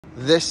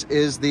This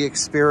is the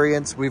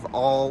experience we've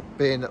all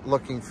been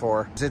looking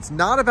for. It's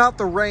not about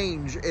the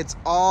range, it's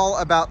all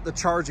about the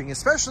charging,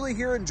 especially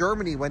here in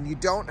Germany when you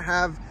don't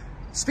have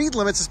speed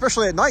limits,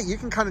 especially at night. You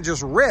can kind of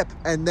just rip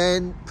and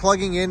then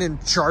plugging in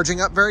and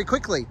charging up very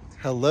quickly.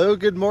 Hello,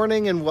 good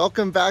morning, and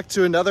welcome back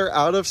to another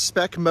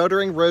out-of-spec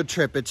motoring road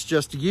trip. It's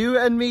just you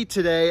and me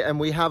today, and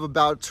we have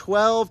about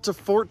 12 to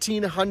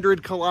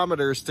 1,400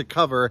 kilometers to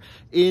cover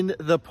in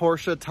the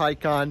Porsche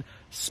Taycan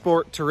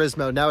Sport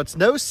Turismo. Now, it's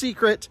no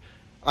secret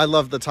I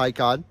love the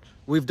Taycan.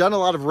 We've done a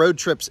lot of road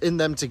trips in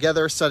them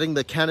together, setting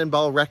the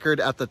cannonball record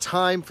at the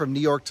time from New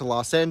York to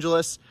Los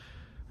Angeles.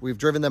 We've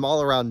driven them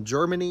all around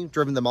Germany,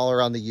 driven them all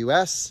around the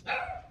US,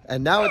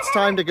 and now it's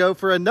time to go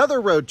for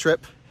another road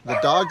trip. The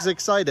dog's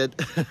excited.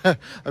 I'm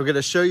going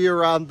to show you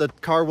around the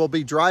car we'll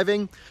be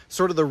driving,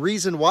 sort of the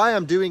reason why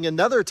I'm doing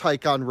another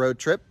Taycan road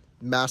trip,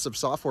 massive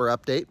software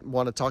update.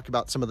 Want to talk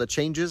about some of the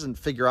changes and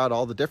figure out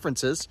all the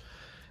differences.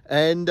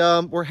 And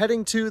we're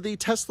heading to the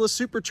Tesla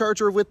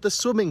supercharger with the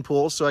swimming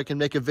pool so I can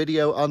make a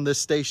video on this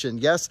station.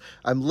 Yes,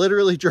 I'm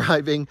literally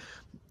driving,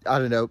 I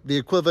don't know, the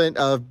equivalent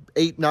of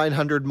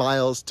 800-900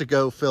 miles to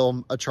go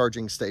film a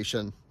charging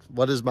station.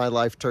 What has my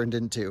life turned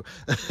into?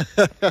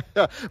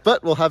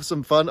 But we'll have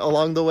some fun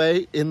along the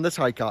way in the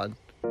Taycan.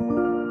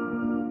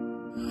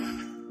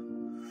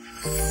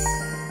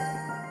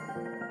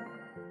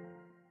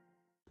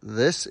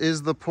 This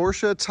is the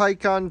Porsche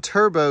Taycan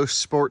Turbo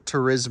Sport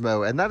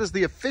Turismo, and that is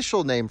the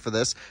official name for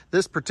this.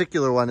 This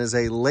particular one is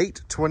a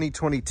late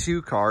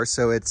 2022 car,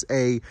 so it's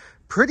a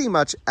pretty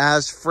much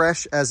as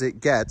fresh as it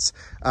gets.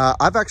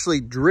 I've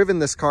actually driven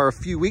this car a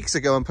few weeks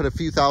ago and put a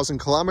few thousand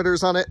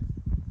kilometers on it.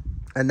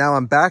 And now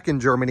I'm back in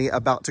Germany,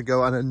 about to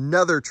go on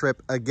another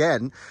trip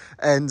again.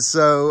 And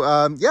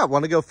so, yeah,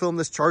 want to go film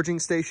this charging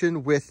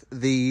station with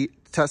the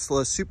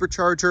Tesla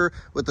supercharger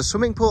with the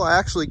swimming pool. I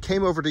actually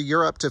came over to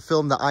Europe to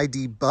film the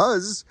ID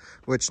Buzz,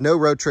 which no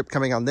road trip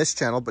coming on this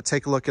channel, but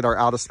take a look at our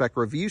out of spec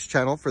reviews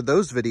channel for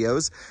those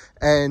videos.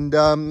 And,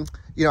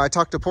 you know, I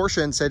talked to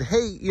Porsche and said,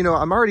 hey, you know,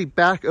 I'm already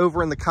back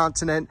over in the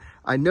continent.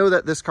 I know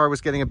that this car was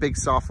getting a big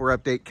software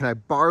update. Can I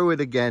borrow it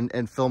again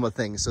and film a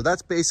thing? So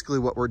that's basically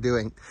what we're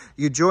doing.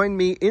 You join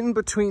me in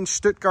between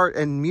Stuttgart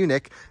and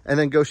Munich and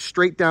then go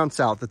straight down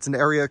south. It's an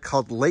area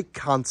called Lake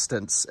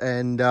Constance.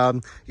 And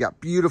yeah,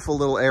 beautiful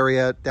little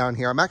area down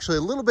here. I'm actually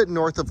a little bit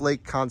north of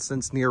Lake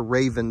Constance near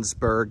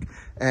Ravensburg.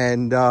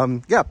 And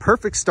yeah,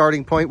 perfect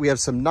starting point. We have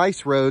some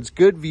nice roads,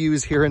 good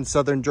views here in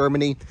southern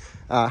Germany.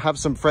 Have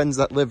some friends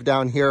that live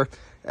down here.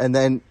 And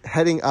then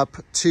heading up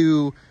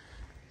to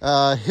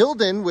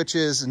Hilden, which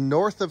is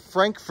north of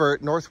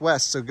Frankfurt,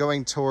 northwest, so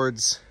going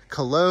towards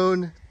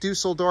Cologne,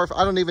 Dusseldorf,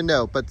 I don't even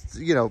know, but,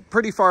 you know,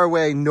 pretty far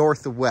away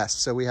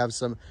northwest. So we have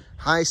some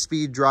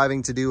high-speed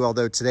driving to do,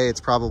 although today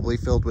it's probably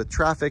filled with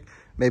traffic.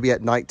 Maybe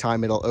at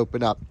nighttime it'll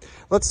open up.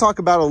 Let's talk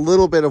about a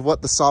little bit of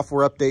what the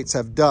software updates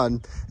have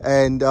done.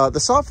 And the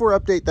software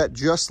update that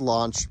just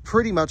launched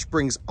pretty much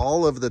brings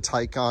all of the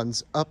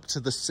Taycans up to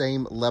the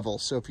same level.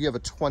 So if you have a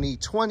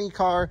 2020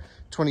 car,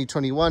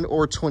 2021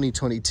 or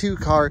 2022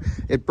 car,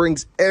 it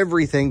brings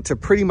everything to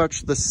pretty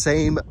much the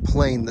same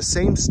plane, the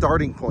same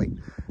starting point.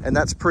 And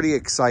that's pretty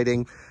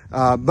exciting.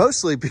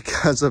 Mostly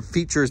because of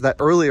features that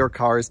earlier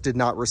cars did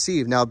not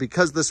receive. Now,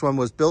 because this one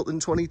was built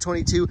in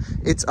 2022,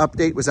 its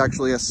update was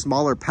actually a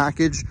smaller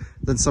package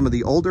than some of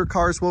the older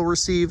cars will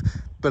receive.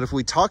 But if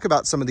we talk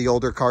about some of the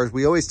older cars,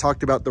 we always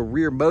talked about the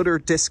rear motor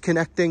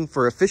disconnecting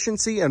for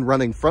efficiency and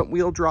running front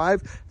wheel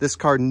drive. This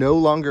car no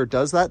longer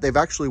does that. They've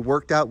actually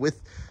worked out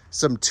with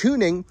some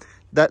tuning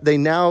that they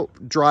now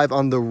drive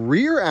on the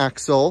rear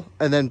axle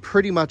and then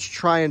pretty much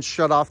try and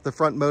shut off the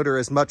front motor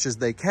as much as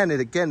they can.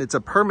 And again, it's a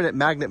permanent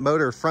magnet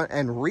motor front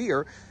and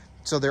rear.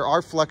 So there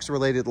are flex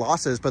related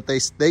losses, but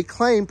they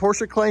claim,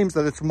 Porsche claims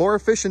that it's more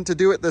efficient to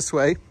do it this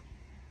way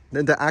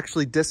than to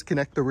actually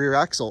disconnect the rear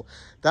axle.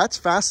 That's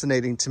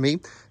fascinating to me.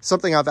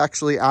 Something I've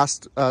actually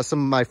asked some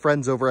of my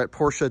friends over at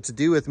Porsche to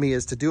do with me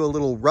is to do a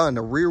little run,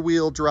 a rear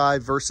wheel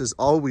drive versus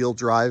all wheel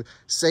drive,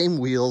 same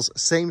wheels,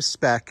 same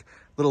spec,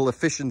 little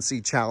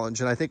efficiency challenge.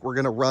 And I think we're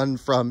going to run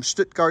from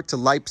Stuttgart to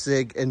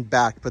Leipzig and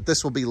back, but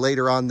this will be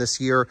later on this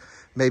year,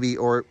 maybe,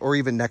 or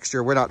even next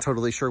year. We're not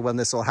totally sure when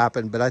this will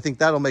happen, but I think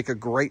that'll make a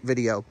great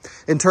video.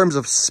 In terms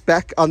of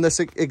spec on this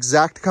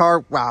exact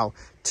car, wow,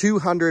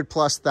 200,000+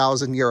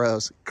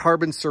 euros,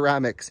 carbon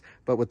ceramics,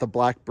 but with the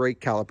black brake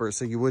calipers,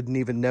 so you wouldn't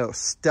even know.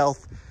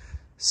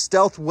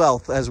 Stealth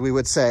wealth, as we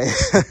would say.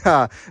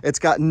 It's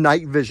got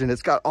night vision.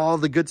 It's got all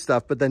the good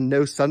stuff, but then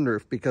no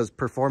sunroof because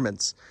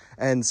performance.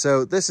 And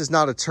so this is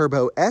not a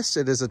Turbo S.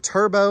 It is a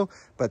turbo,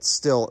 but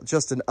still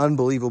just an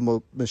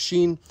unbelievable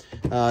machine.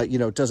 You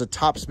know, it does a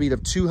top speed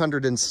of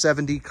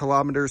 270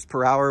 kilometers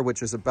per hour,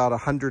 which is about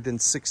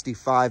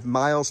 165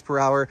 miles per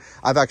hour.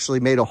 I've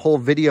actually made a whole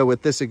video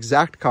with this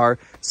exact car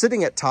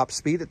sitting at top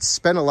speed. It's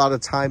spent a lot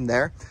of time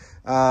there.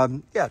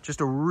 Yeah,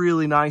 just a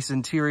really nice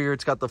interior.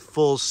 It's got the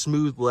full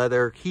smooth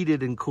leather,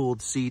 heated and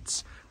cooled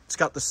seats. It's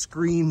got the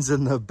screens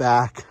in the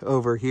back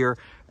over here.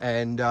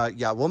 And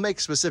yeah, we'll make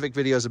specific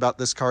videos about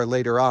this car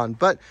later on.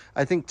 But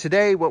I think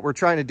today what we're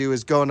trying to do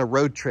is go on a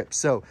road trip.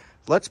 So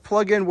let's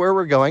plug in where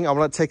we're going. I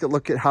want to take a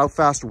look at how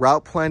fast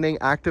route planning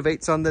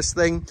activates on this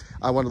thing.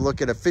 I want to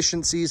look at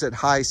efficiencies at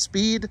high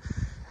speed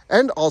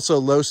and also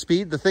low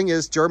speed. The thing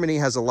is, Germany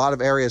has a lot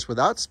of areas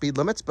without speed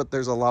limits, but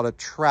there's a lot of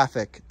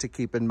traffic to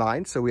keep in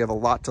mind. So we have a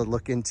lot to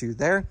look into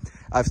there.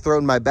 I've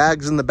thrown my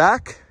bags in the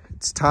back.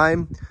 It's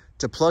time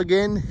to plug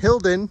in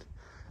Hilden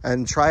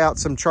and try out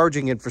some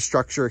charging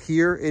infrastructure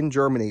here in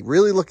Germany.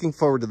 Really looking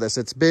forward to this.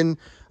 It's been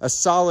a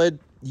solid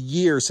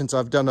year since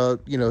I've done a,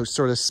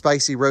 sort of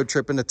spicy road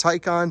trip in a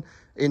Taycan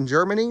in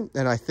Germany.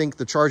 And I think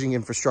the charging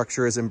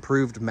infrastructure has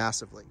improved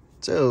massively.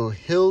 So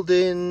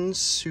Hilden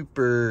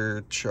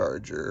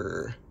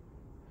supercharger.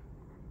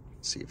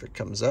 Let's see if it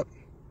comes up.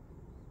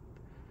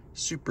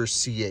 Super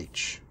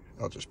CH.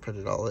 I'll just put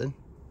it all in.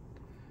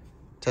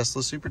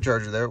 Tesla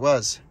supercharger. There it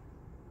was.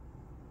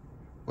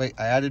 Wait,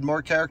 I added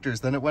more characters,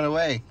 then it went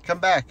away. Come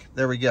back.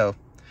 There we go.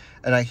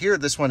 And I hear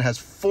this one has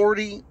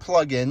 40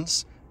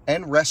 plugins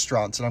and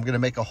restaurants, and I'm going to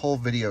make a whole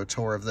video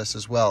tour of this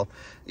as well.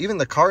 Even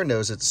the car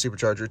knows it's a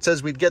supercharger. It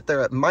says we'd get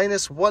there at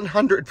minus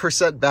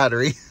 100%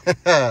 battery,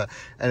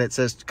 and it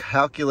says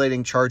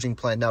calculating charging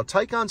plan. Now,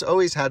 Taycan's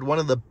always had one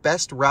of the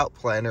best route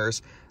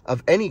planners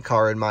of any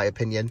car, in my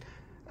opinion,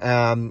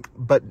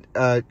 but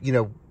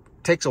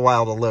takes a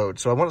while to load.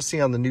 So I want to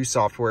see on the new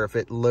software if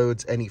it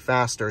loads any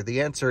faster.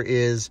 The answer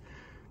is,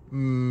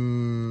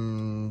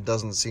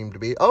 doesn't seem to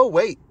be. Oh,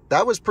 wait,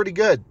 that was pretty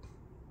good.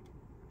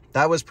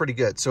 That was pretty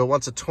good. So it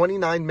wants a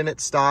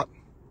 29-minute stop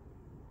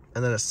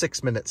and then a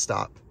 6-minute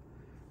stop.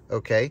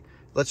 Okay,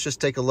 let's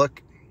just take a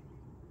look.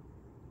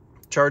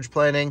 Charge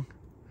planning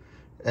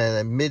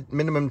and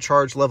minimum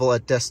charge level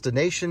at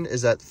destination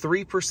is at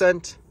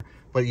 3%,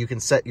 but you can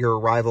set your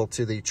arrival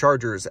to the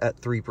chargers at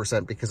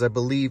 3% because I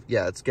believe,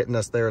 yeah, it's getting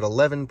us there at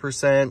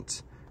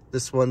 11%.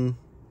 This one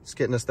is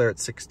getting us there at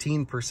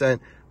 16%.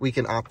 We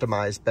can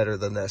optimize better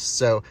than this.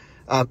 So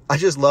I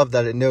just love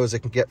that it knows it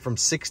can get from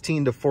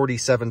 16 to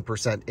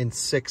 47% in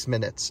 6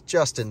 minutes.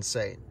 Just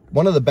insane.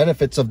 One of the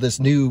benefits of this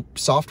new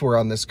software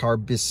on this car,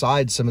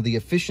 besides some of the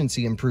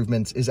efficiency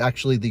improvements, is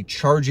actually the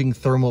charging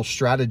thermal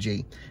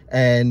strategy.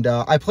 And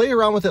I played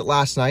around with it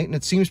last night, and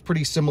it seems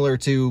pretty similar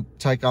to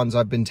Taycans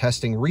I've been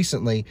testing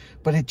recently,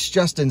 but it's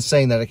just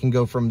insane that it can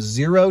go from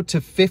 0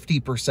 to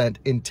 50%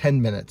 in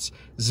 10 minutes,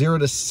 0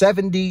 to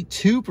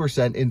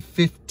 72% in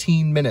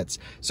 15 minutes.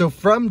 So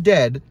from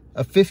dead,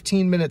 a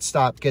 15-minute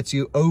stop gets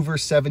you over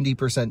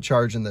 70%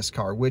 charge in this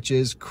car, which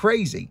is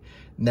crazy.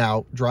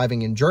 Now,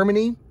 driving in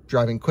Germany,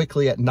 driving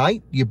quickly at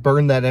night, you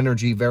burn that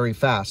energy very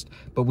fast.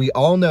 But we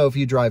all know if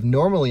you drive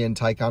normally in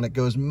Taycan, it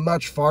goes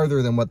much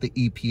farther than what the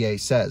EPA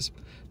says.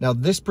 Now,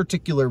 this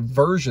particular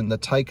version, the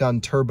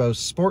Taycan Turbo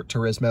Sport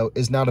Turismo,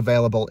 is not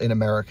available in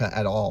America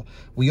at all.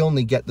 We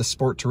only get the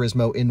Sport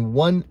Turismo in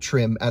one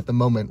trim at the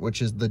moment,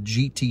 which is the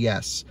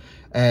GTS.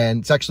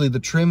 And it's actually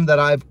the trim that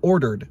I've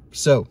ordered.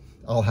 So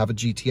I'll have a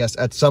GTS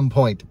at some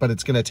point, but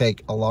it's going to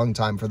take a long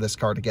time for this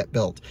car to get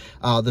built.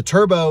 The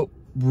Turbo,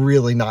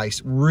 really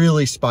nice,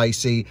 really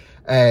spicy,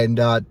 and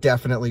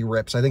definitely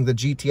rips. I think the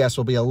GTS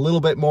will be a little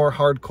bit more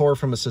hardcore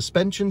from a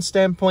suspension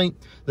standpoint.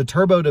 The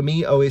Turbo, to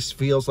me, always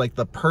feels like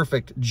the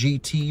perfect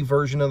GT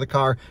version of the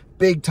car.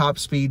 Big top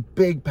speed,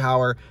 big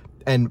power,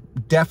 and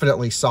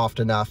definitely soft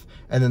enough.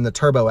 And then the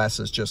Turbo S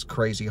is just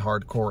crazy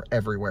hardcore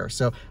everywhere.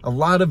 So a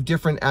lot of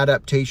different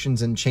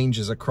adaptations and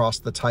changes across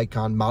the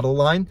Taycan model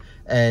line.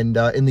 And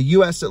in the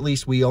US, at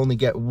least, we only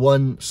get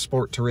one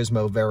Sport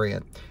Turismo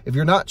variant. If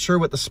you're not sure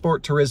what the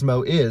Sport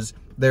Turismo is,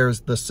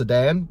 there's the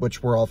sedan,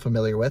 which we're all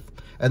familiar with,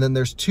 and then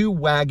there's two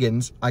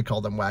wagons, I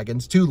call them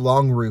wagons, two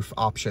long roof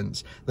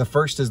options. The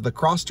first is the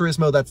Cross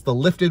Turismo, that's the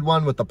lifted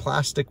one with the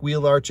plastic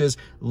wheel arches,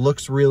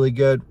 looks really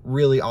good,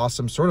 really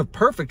awesome, sort of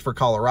perfect for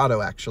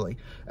Colorado actually.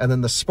 And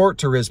then the Sport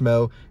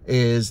Turismo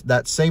is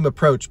that same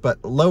approach,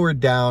 but lowered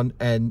down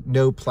and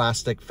no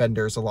plastic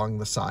fenders along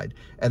the side.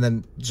 And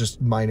then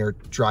just minor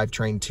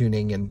drivetrain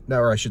tuning and,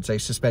 or I should say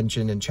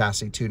suspension and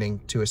chassis tuning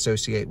to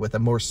associate with a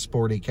more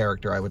sporty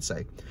character, I would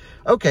say.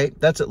 Okay,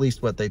 that's at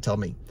least what they tell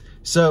me.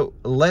 So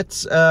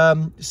let's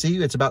see,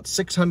 it's about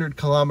 600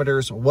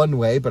 kilometers one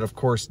way, but of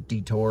course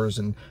detours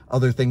and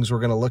other things we're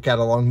going to look at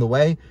along the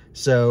way.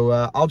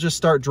 So I'll just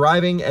start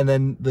driving, and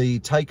then the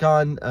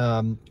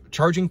Taycan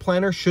charging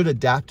planner should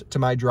adapt to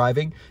my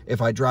driving. If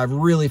I drive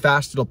really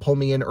fast, it'll pull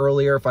me in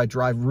earlier. If I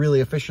drive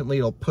really efficiently,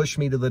 it'll push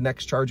me to the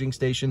next charging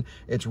station.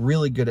 It's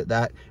really good at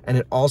that. And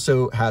it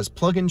also has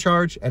plug-in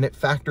charge, and it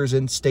factors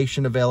in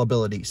station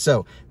availability.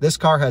 So this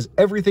car has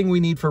everything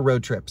we need for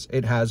road trips.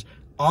 It has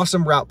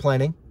awesome route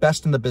planning,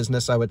 best in the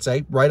business, I would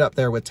say, right up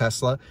there with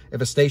Tesla.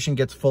 If a station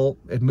gets full,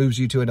 it moves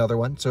you to another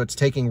one. So it's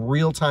taking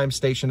real-time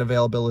station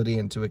availability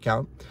into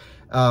account.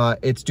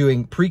 It's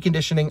doing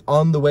preconditioning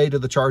on the way to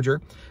the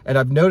charger. And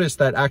I've noticed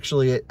that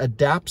actually it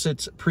adapts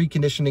its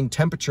preconditioning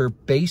temperature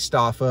based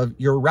off of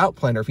your route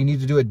planner. If you need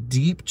to do a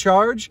deep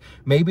charge,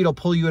 maybe it'll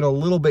pull you in a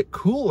little bit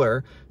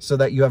cooler so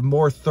that you have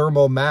more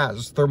thermal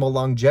mass, thermal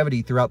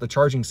longevity throughout the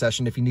charging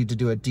session if you need to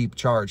do a deep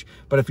charge.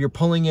 But if you're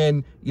pulling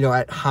in, you know,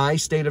 at high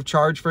state of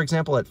charge, for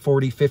example, at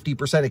 40,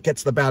 50%, it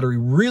gets the battery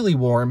really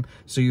warm,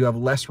 so you have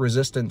less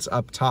resistance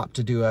up top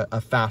to do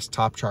a fast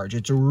top charge.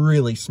 It's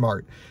really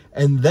smart.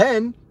 And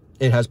then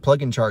it has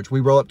plug-in charge. We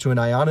roll up to an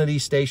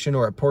Ionity station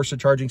or a Porsche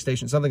charging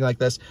station, something like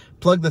this,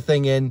 plug the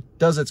thing in,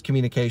 does its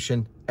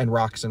communication, and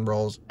rocks and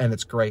rolls, and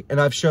it's great. And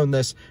I've shown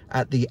this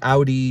at the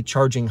Audi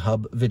charging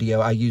hub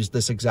video. I used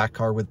this exact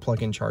car with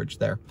plug-in charge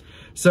there.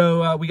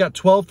 So we got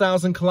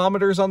 12,000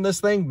 kilometers on this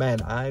thing.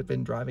 Man, I've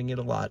been driving it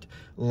a lot.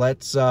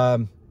 Let's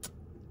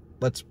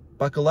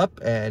buckle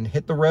up and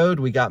hit the road.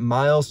 We got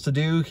miles to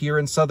do here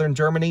in southern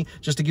Germany.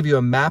 Just to give you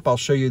a map, I'll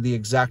show you the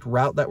exact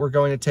route that we're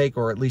going to take,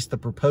 or at least the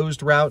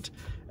proposed route.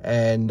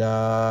 And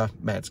man,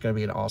 it's going to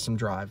be an awesome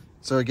drive.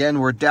 So again,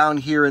 we're down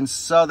here in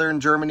southern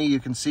Germany. You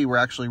can see we're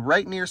actually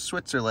right near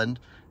Switzerland.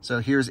 So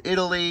here's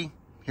Italy,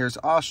 here's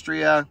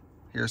Austria,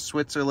 here's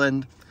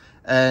Switzerland.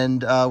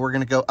 And we're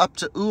going to go up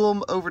to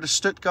Ulm, over to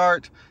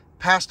Stuttgart,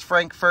 past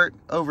Frankfurt,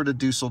 over to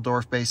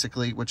Dusseldorf,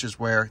 basically, which is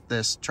where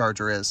this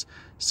charger is.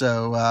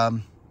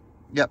 So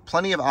yeah,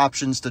 plenty of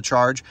options to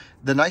charge.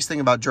 The nice thing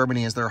about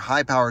Germany is their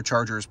high power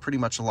chargers pretty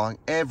much along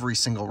every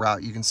single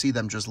route. You can see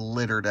them just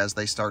littered as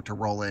they start to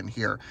roll in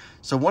here.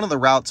 So one of the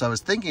routes I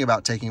was thinking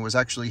about taking was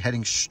actually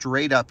heading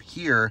straight up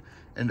here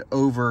and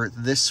over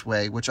this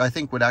way, which I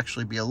think would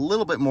actually be a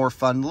little bit more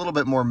fun, a little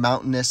bit more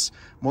mountainous,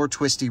 more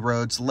twisty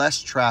roads, less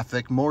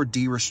traffic, more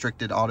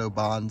de-restricted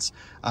autobahns.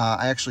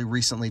 I actually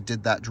recently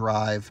did that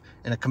drive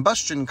in a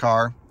combustion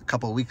car a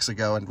couple of weeks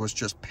ago and was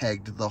just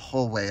pegged the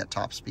whole way at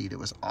top speed. It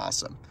was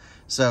awesome.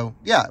 So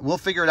yeah, we'll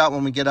figure it out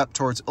when we get up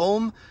towards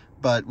Ulm,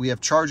 but we have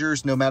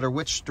chargers no matter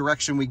which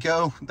direction we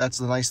go. That's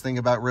the nice thing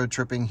about road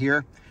tripping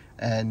here.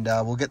 And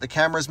we'll get the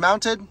cameras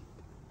mounted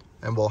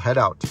and we'll head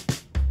out.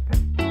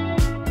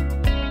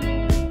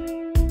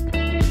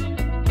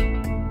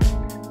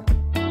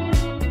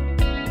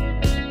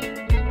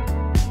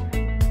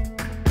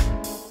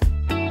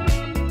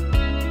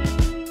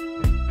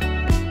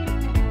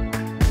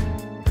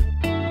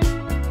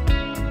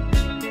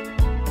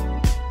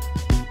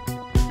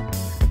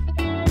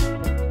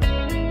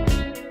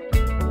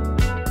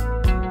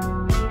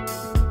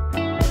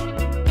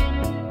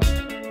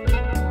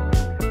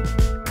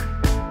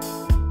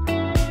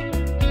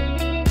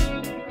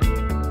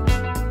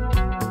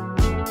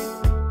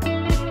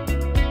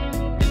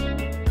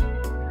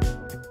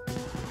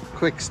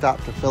 Quick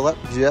stop to fill up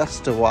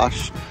just to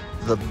wash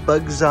the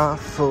bugs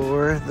off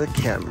for the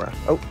camera.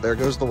 Oh, there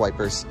goes the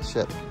wipers.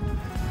 Shit.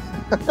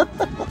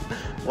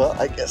 Well,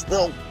 I guess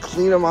they'll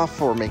clean them off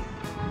for me.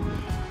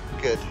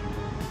 Good.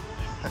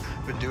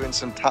 Been doing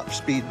some top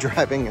speed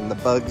driving and the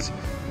bugs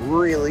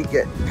really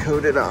get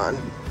coated on.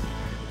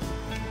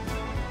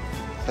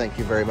 Thank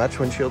you very much,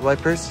 windshield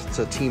wipers. It's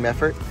a team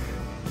effort.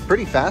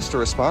 Pretty fast to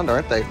respond,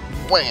 aren't they?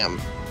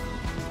 Wham!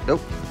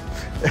 Nope.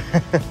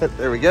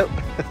 There we go.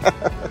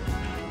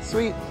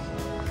 Sweet.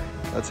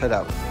 Let's head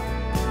out.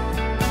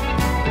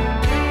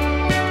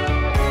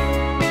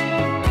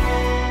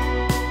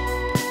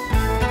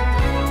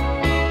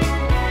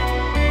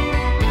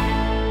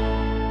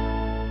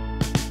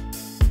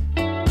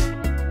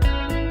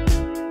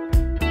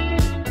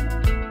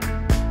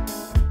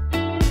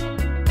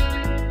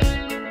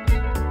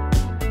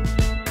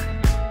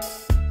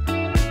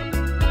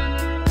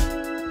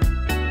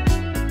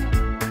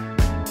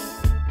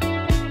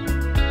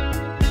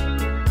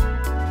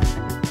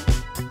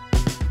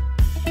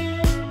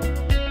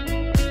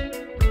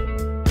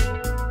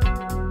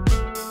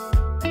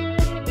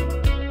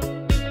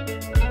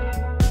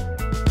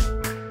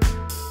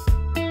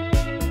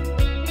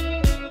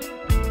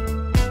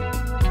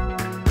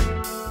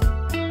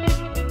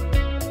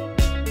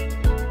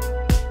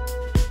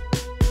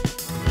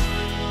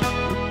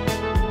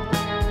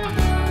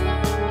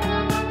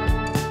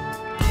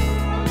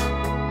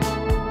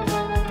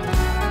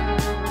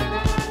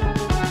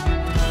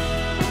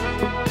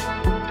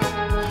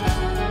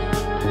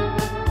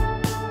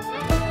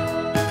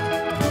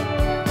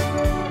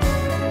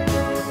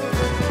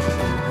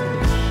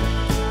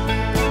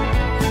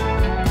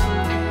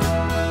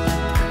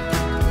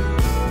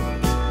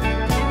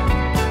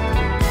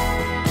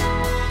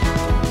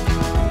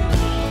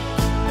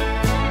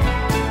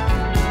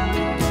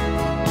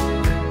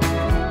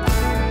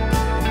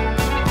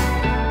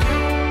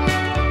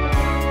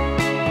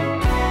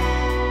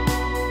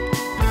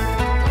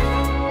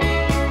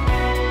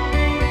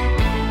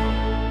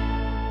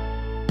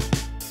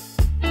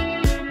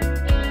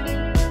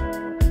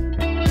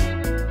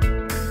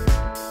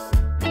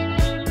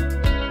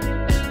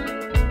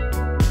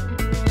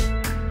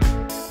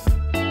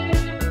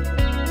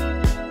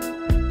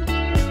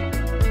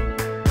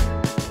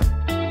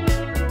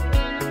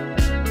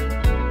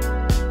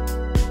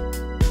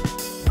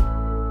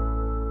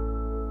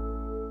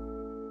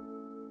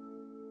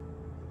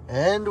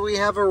 And we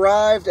have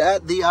arrived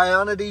at the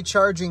Ionity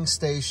charging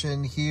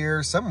station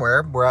here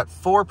somewhere. We're at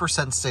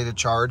 4% state of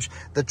charge.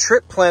 The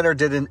trip planner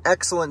did an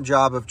excellent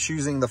job of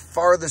choosing the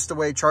farthest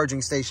away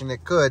charging station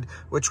it could,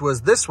 which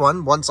was this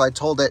one. Once I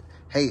told it,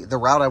 hey, the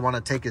route I want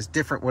to take is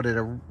different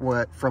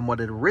from what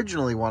it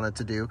originally wanted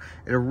to do.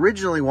 It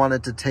originally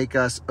wanted to take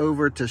us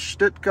over to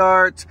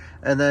Stuttgart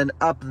and then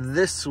up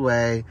this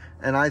way.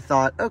 And I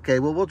thought, okay,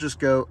 well, we'll just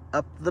go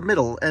up the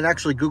middle. And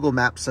actually Google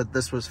Maps said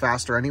this was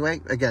faster anyway.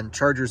 Again,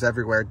 chargers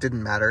everywhere, it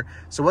didn't matter.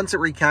 So once it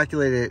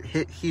recalculated, it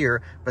hit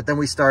here, but then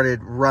we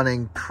started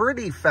running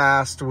pretty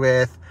fast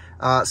with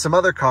some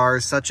other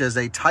cars, such as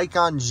a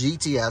Taycan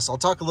GTS. I'll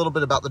talk a little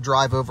bit about the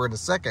drive over in a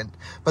second,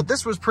 but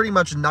this was pretty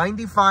much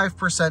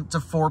 95% to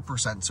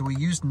 4%. So we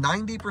used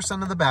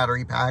 90% of the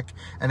battery pack.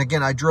 And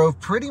again, I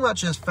drove pretty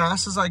much as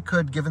fast as I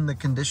could given the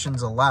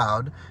conditions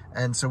allowed.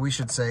 And so we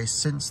should say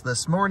since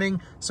this morning.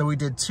 So we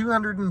did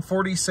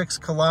 246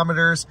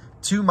 kilometers,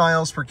 2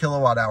 miles per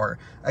kilowatt hour.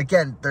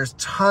 Again, there's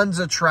tons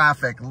of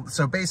traffic.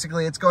 So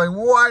basically it's going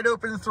wide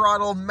open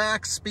throttle,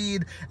 max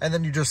speed, and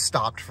then you just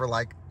stopped for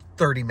like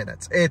 30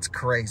 minutes. It's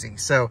crazy.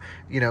 So,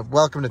 you know,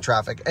 welcome to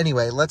traffic.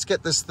 Anyway, let's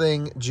get this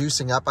thing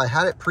juicing up. I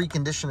had it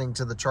preconditioning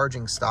to the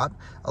charging stop,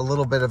 a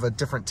little bit of a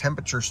different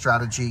temperature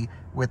strategy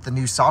with the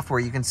new software.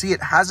 You can see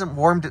it hasn't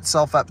warmed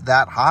itself up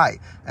that high.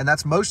 And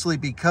that's mostly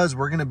because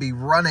we're going to be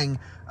running,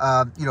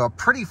 you know, a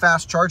pretty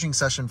fast charging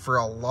session for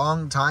a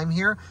long time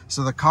here.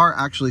 So the car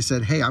actually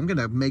said, hey, I'm going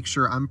to make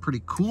sure I'm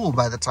pretty cool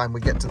by the time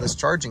we get to this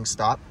charging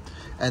stop.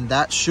 And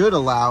that should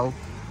allow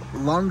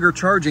longer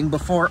charging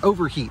before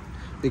overheat.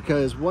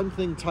 Because one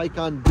thing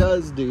Taycan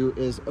does do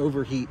is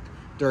overheat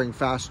during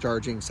fast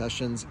charging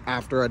sessions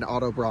after an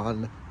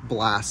Autobahn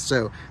blast.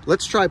 So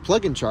let's try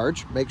plug and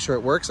charge, make sure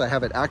it works. I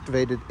have it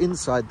activated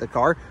inside the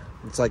car.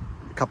 It's like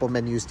a couple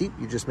menus deep.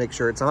 You just make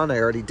sure it's on. I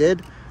already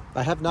did.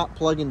 I have not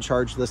plug and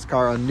charged this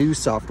car on new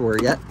software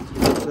yet.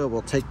 So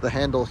we'll take the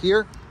handle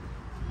here.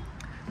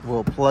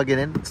 We'll plug it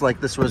in. It's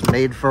like this was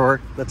made for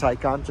the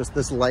Taycan, just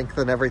this length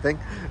and everything.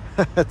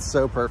 It's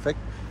so perfect.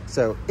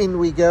 So in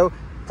we go.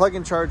 Plug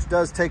and charge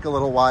does take a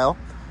little while.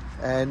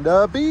 And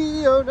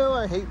bee, oh no,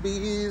 I hate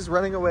bees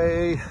running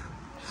away.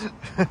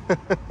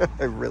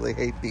 I really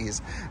hate bees.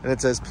 And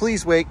it says,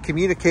 please wait,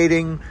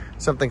 communicating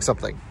something,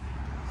 something.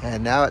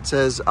 And now it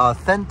says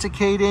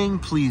authenticating,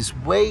 please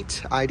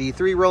wait,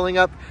 ID3 rolling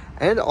up,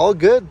 and all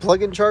good,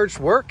 plug and charge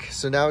work.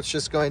 So now it's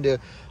just going to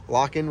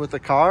lock in with the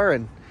car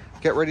and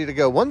get ready to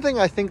go. One thing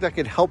I think that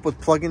could help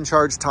with plug and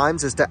charge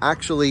times is to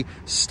actually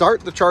start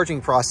the charging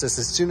process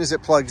as soon as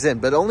it plugs in,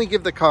 but only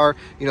give the car,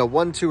 you know,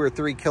 1, 2, or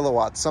 3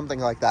 kilowatts,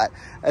 something like that.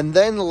 And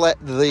then let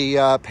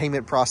the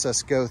payment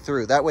process go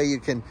through. That way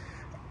you can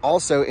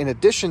also, in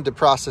addition to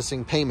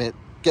processing payment,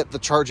 get the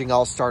charging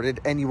all started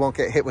and you won't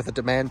get hit with a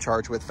demand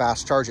charge with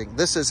fast charging.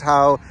 This is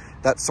how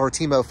that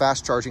Turismo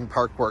fast charging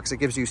park works. It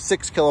gives you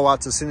 6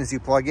 kilowatts as soon as you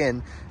plug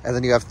in, and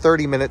then you have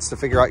 30 minutes to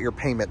figure out your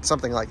payment,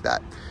 something like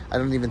that. I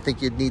don't even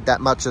think you'd need that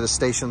much at a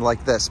station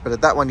like this, but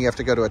at that one you have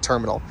to go to a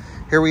terminal.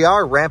 Here we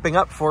are ramping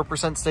up,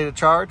 4% state of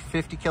charge,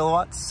 50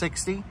 kilowatts,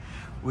 60.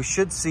 We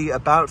should see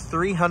about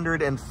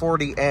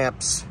 340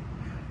 amps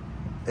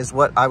is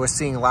what I was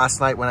seeing last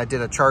night when I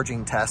did a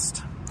charging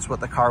test. That's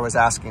what the car was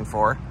asking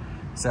for.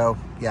 So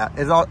yeah,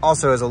 it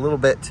also is a little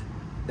bit,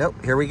 nope,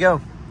 here we go.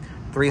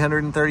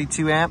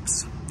 332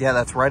 amps. Yeah,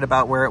 that's right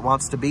about where it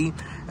wants to be.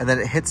 And then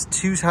it hits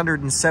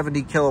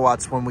 270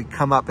 kilowatts when we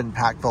come up in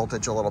pack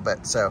voltage a little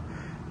bit. So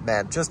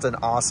man, just an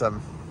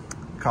awesome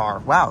car.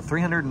 Wow,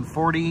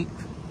 340.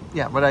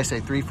 Yeah, what did I say,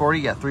 340?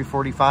 Yeah,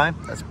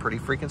 345. That's pretty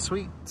freaking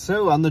sweet.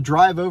 So on the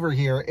drive over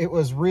here, it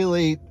was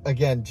really,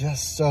 again,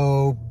 just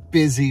so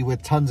busy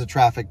with tons of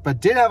traffic,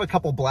 but did have a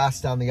couple blasts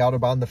down the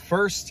Autobahn. The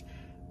first,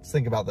 let's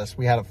think about this.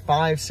 We had a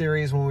 5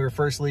 Series when we were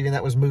first leaving.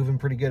 That was moving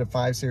pretty good, a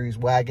 5 Series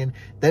wagon.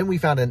 Then we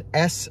found an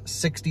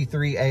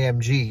S63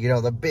 AMG, you know,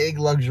 the big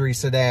luxury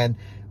sedan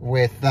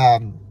with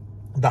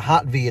the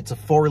hot V. It's a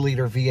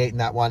 4-liter V8 in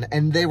that one.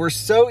 And they were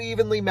so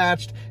evenly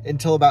matched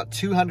until about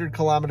 200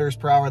 kilometers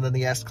per hour. And then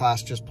the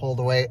S-Class just pulled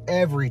away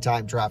every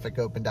time traffic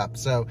opened up.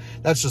 So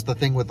that's just the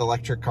thing with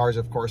electric cars,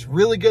 of course.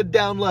 Really good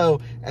down low.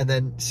 And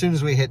then as soon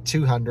as we hit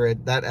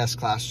 200, that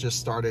S-Class just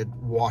started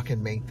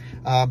walking me.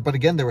 But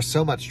again, there was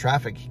so much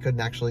traffic, he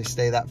couldn't actually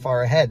stay that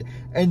far ahead.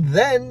 And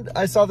then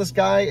I saw this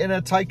guy in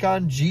a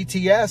Taycan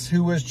GTS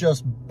who was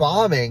just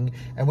bombing,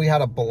 and we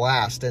had a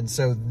blast. And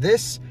so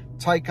this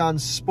Taycan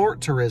Sport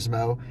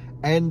Turismo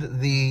and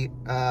the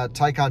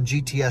Taycan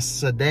GTS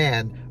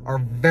sedan are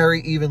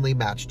very evenly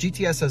matched.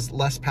 GTS has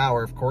less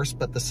power, of course,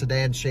 but the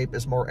sedan shape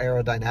is more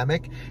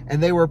aerodynamic,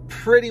 and they were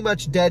pretty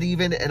much dead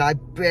even, and I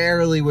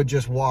barely would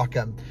just walk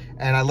them.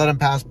 And I let them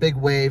pass, big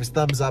waves,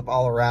 thumbs up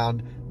all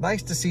around.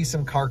 Nice to see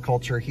some car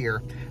culture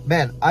here.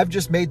 Man, I've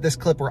just made this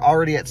clip. We're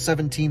already at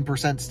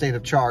 17% state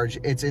of charge.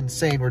 It's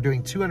insane. We're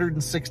doing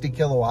 260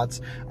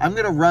 kilowatts. I'm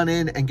gonna run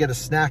in and get a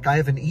snack. I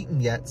haven't eaten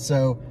yet,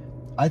 so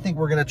I think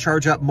we're gonna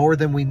charge up more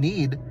than we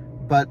need,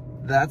 but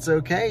that's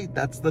okay.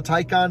 That's the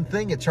Taycan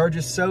thing. It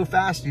charges so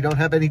fast, you don't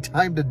have any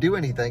time to do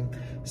anything.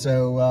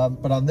 So,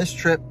 but on this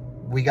trip,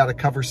 we got to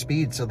cover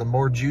speed. So the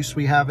more juice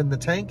we have in the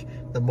tank,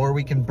 the more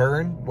we can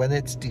burn when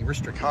it's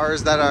de-restricted.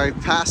 Cars that I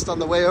passed on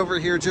the way over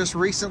here just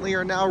recently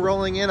are now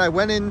rolling in. I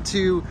went in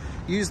to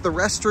use the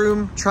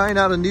restroom, trying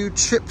out a new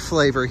chip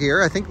flavor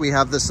here. I think we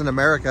have this in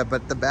America,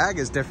 but the bag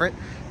is different.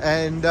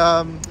 And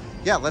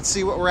yeah, let's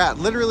see what we're at.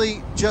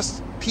 Literally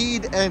just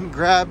peed and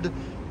grabbed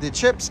the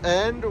chips,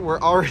 and we're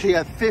already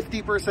at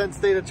 50%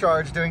 state of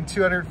charge doing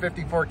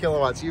 254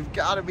 kilowatts. You've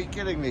got to be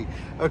kidding me.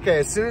 Okay,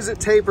 as soon as it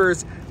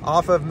tapers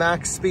off of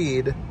max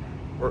speed,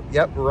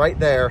 yep, right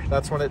there,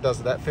 that's when it does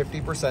it at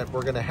 50%.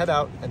 We're gonna head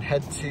out and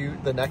head to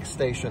the next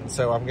station.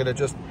 So I'm gonna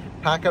just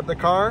pack up the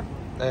car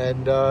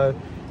and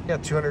yeah,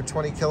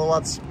 220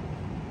 kilowatts,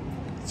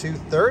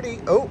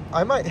 230. Oh,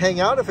 I might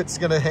hang out if it's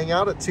gonna hang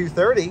out at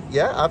 230.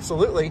 Yeah,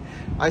 absolutely.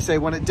 I say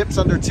when it dips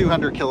under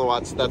 200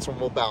 kilowatts, that's when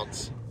we'll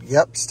bounce.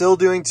 Yep, still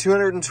doing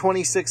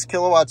 226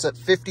 kilowatts at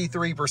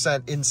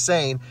 53%.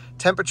 Insane.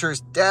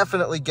 Temperature's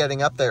definitely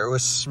getting up there. It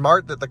was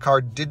smart that the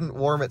car didn't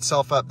warm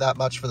itself up that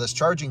much for this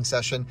charging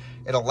session.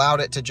 It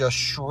allowed it to just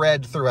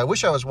shred through. I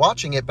wish I was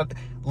watching it, but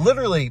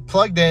literally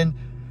plugged in,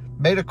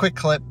 made a quick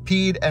clip,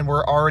 peed, and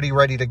we're already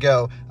ready to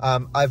go.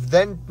 I've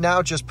then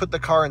now just put the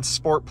car in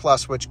Sport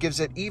Plus, which gives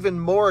it even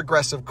more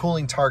aggressive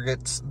cooling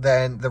targets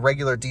than the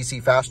regular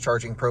DC fast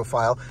charging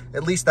profile.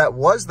 At least that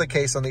was the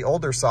case on the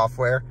older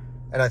software.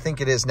 And I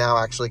think it is now,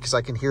 actually, because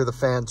I can hear the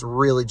fans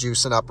really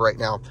juicing up right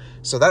now.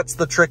 So that's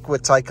the trick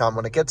with Taycan.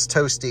 When it gets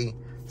toasty,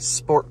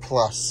 Sport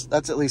Plus.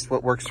 That's at least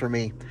what works for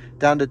me.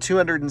 Down to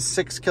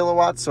 206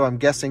 kilowatts, so I'm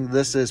guessing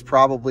this is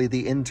probably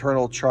the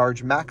internal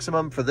charge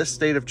maximum for this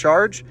state of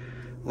charge.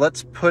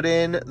 Let's put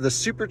in the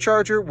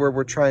supercharger where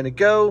we're trying to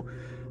go,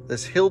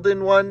 this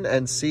Hilden one,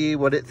 and see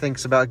what it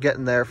thinks about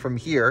getting there from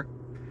here.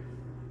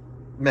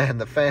 Man,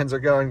 the fans are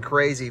going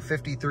crazy.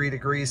 53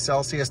 degrees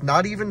Celsius,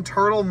 not even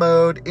turtle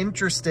mode.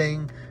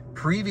 Interesting.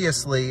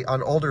 Previously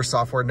on older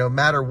software, no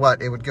matter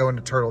what, it would go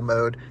into turtle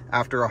mode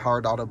after a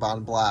hard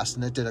Autobahn blast,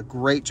 and it did a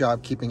great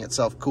job keeping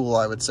itself cool,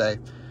 I would say.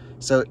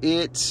 So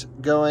it's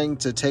going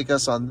to take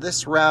us on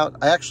this route.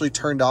 I actually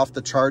turned off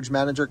the charge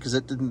manager because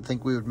it didn't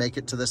think we would make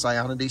it to this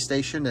Ionity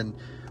station, and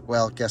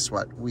well, guess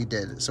what? We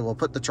did. So we'll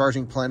put the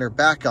charging planner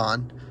back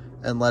on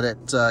and let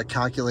it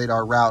calculate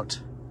our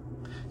route.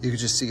 You can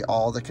just see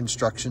all the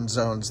construction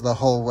zones the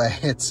whole way.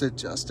 It's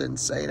just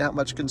insane how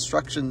much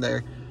construction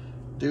they're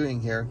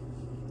doing here.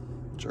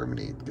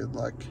 Germany, good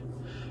luck.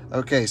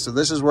 Okay, so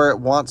this is where it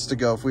wants to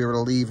go if we were to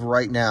leave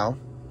right now.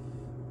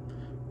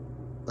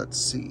 Let's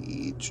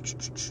see.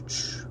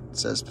 It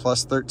says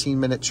plus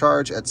 13-minute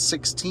charge at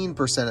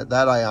 16% at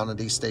that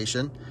Ionity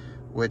station,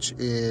 which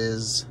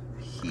is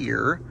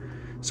here.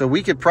 So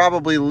we could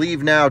probably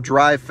leave now,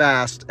 drive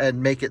fast,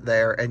 and make it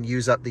there and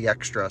use up the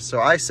extra. So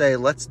I say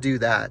let's do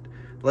that.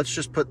 Let's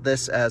just put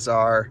this as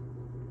our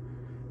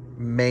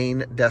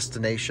main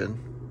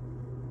destination.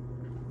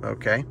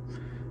 Okay.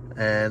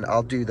 And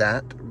I'll do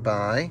that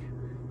by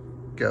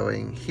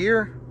going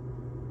here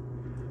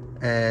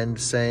and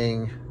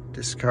saying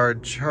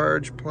discard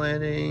charge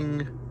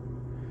planning.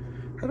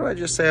 How do I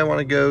just say I want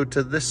to go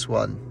to this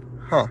one?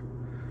 Huh.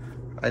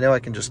 I know I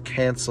can just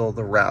cancel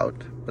the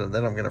route, but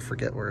then I'm going to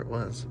forget where it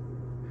was.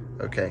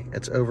 Okay.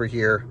 It's over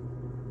here,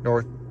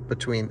 north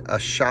between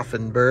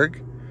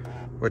Aschaffenburg,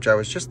 which I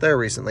was just there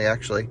recently,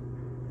 actually.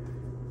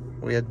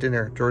 We had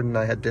dinner. Jordan and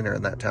I had dinner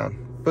in that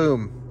town.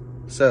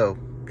 Boom. So,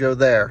 go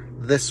there.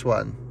 This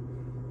one.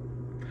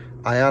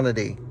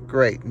 Ionity.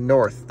 Great.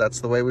 North. That's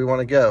the way we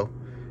want to go.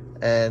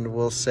 And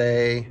we'll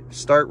say,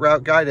 start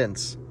route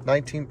guidance.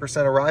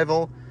 19%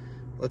 arrival.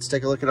 Let's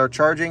take a look at our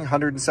charging.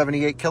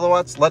 178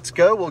 kilowatts. Let's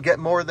go. We'll get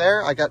more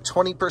there. I got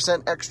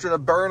 20% extra to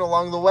burn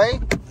along the way.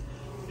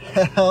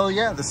 Hell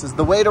yeah. This is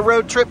the way to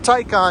road trip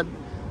Taycan.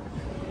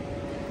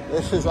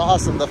 This is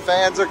awesome. The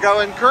fans are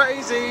going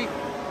crazy.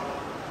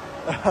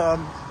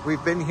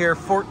 We've been here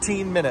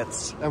 14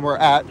 minutes and we're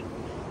at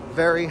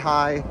very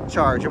high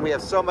charge, and we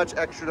have so much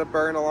extra to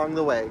burn along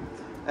the way.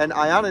 And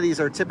Ionities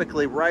are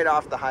typically right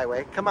off the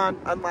highway. Come on,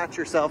 unlatch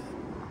yourself.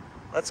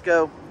 Let's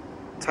go.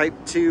 Type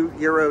 2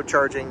 Euro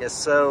charging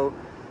is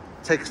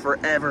takes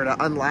forever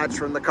to unlatch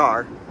from the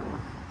car.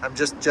 I'm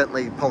just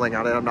gently pulling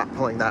on it. I'm not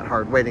pulling that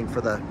hard, waiting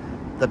for the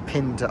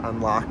pin to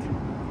unlock.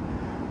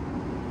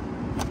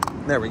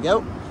 There we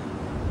go.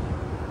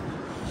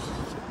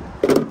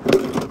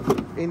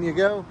 In you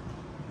go.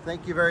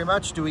 Thank you very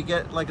much. Do we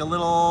get like a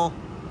little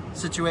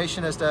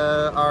situation as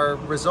to our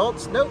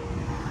results? Nope.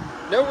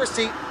 No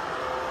receipt.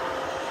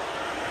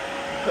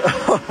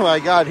 Oh my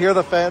God, hear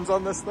the fans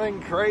on this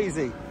thing?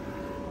 Crazy.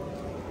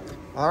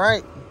 All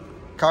right,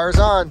 car's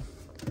on.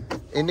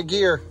 Into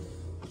gear.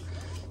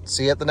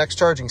 See you at the next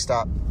charging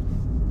stop.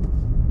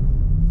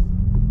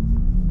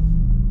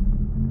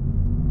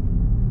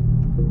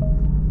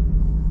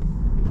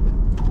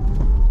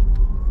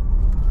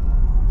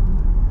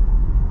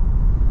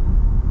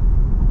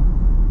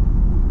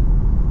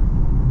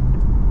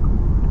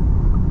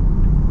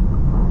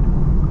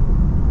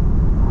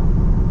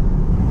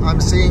 I'm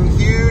seeing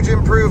huge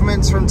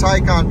improvements from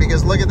Taycan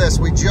because look at this.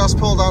 We just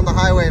pulled on the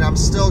highway and I'm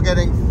still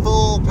getting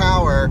full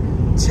power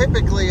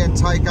typically in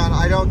Taycan,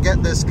 I don't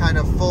get this kind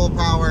of full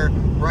power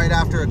right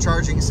after a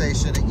charging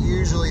station. It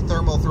usually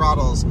thermal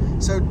throttles.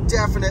 So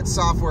definite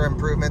software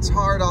improvements,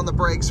 hard on the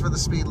brakes for the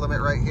speed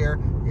limit right here.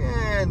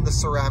 And the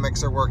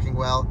ceramics are working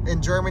well.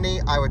 In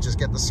Germany, I would just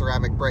get the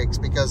ceramic brakes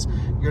because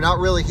you're not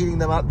really heating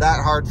them up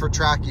that hard for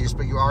track use,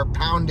 but you are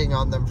pounding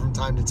on them from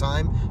time to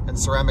time, and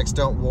ceramics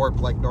don't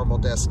warp like normal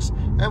discs.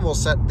 And we'll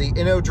set the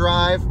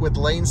InnoDrive with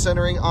lane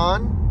centering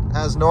on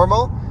as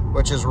normal,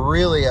 which is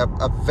really a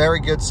very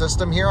good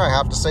system here, I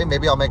have to say.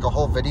 Maybe I'll make a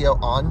whole video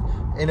on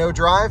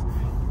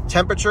InnoDrive.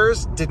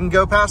 Temperatures didn't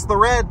go past the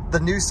red. The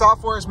new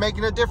software is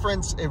making a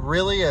difference. It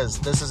really is.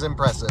 This is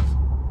impressive.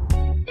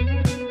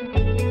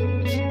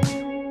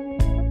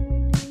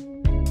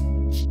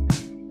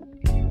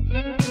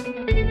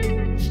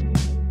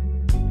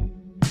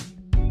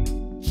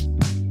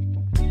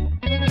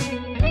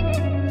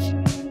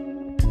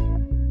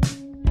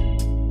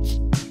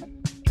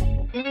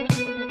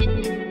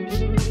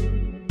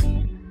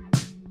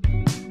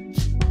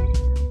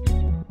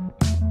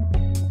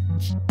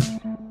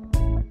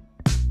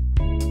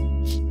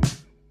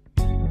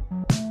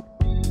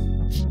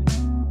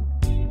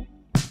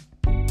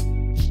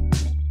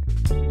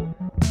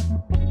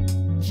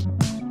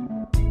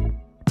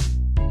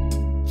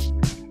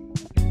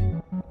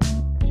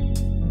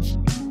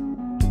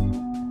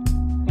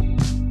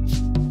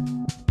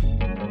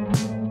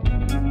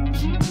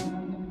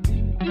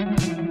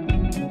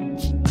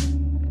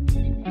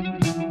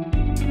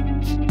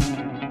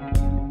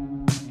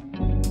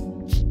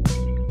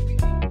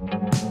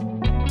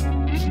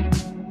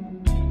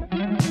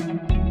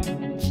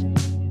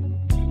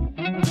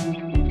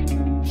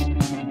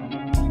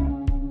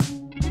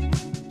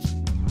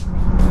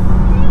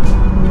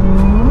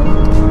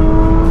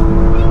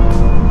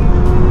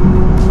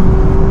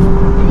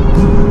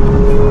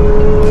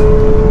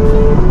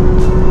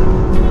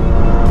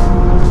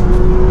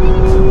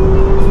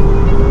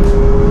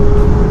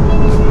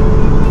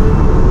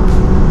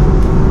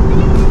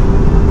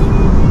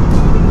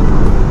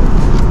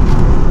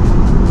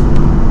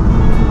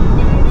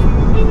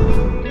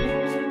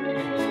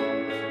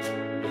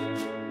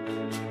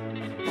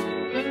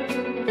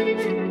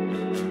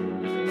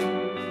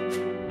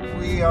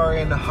 We are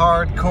in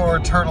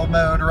hardcore turtle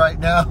mode right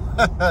now.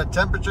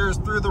 Temperatures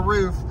through the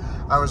roof.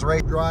 I was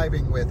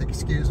driving with,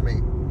 excuse me,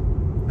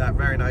 that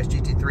very nice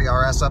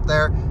GT3 RS up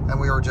there, and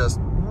we were just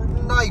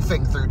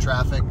knifing through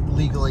traffic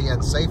legally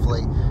and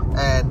safely.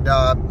 And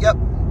yep,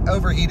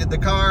 overheated the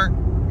car,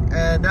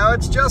 and now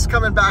it's just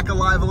coming back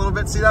alive a little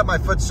bit. See that? My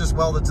foot's just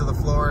welded to the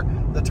floor.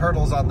 The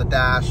turtle's on the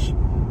dash.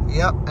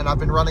 Yep, and I've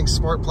been running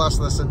Sport Plus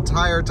this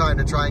entire time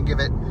to try and give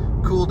it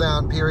cool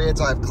down periods.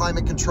 I have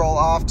climate control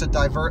off to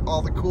divert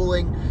all the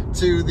cooling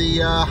to the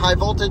high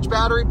voltage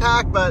battery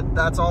pack, but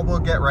that's all we'll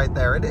get right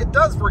there. It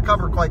does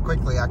recover quite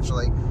quickly,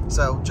 actually.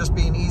 So just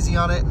being easy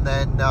on it, and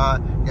then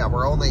yeah,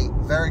 we're only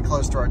very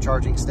close to our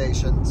charging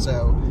station.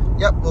 So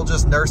yep, we'll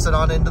just nurse it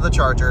on into the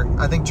charger.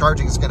 I think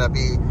charging is gonna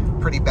be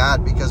pretty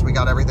bad because we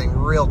got everything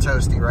real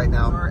toasty right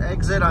now. Our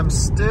exit, I'm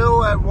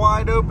still at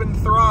wide open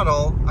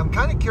throttle. I'm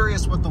kind of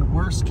curious what the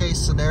worst case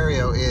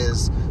scenario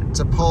is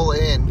to pull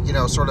in, you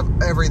know, sort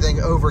of everything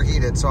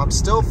overheated. So I'm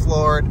still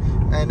floored,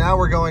 and now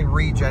we're going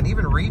regen.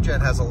 Even regen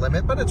has a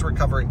limit, but it's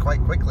recovering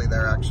quite quickly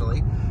there,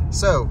 actually.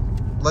 So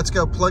let's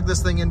go plug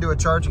this thing into a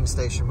charging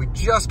station. We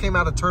just came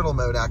out of turtle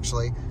mode,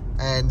 actually,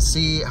 and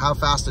see how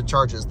fast it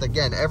charges.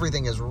 Again,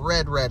 everything is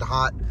red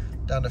hot,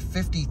 down to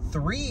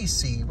 53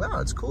 C. Wow,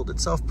 it's cooled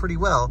itself pretty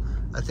well.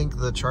 I think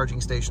the charging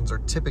stations are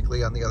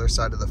typically on the other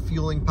side of the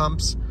fueling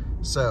pumps.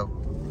 So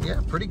yeah,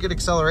 pretty good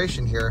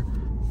acceleration here.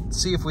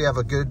 See if we have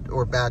a good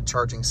or bad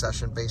charging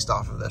session based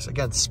off of this.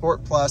 Again,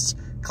 Sport Plus,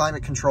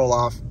 climate control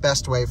off,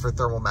 best way for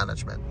thermal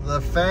management.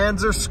 The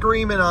fans are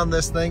screaming on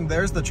this thing.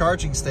 There's the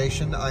charging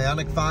station,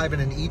 Ioniq 5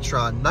 and an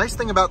e-tron. Nice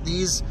thing about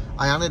these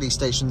Ionity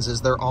stations is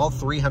they're all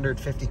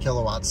 350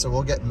 kilowatts, so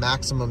we'll get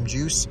maximum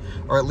juice,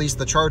 or at least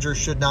the charger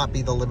should not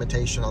be the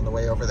limitation on the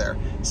way over there.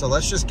 So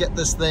let's just get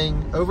this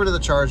thing over to the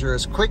charger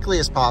as quickly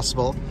as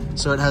possible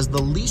so it has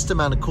the least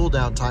amount of cool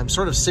down time,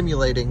 sort of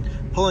simulating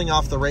pulling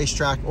off the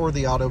racetrack or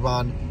the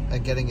Autobahn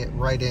and getting it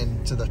right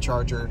into the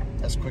charger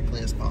as quickly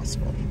as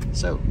possible.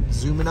 So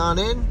zooming on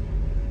in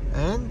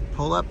and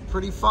pull up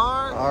pretty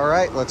far. All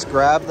right, let's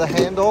grab the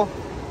handle.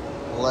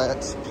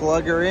 Let's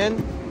plug her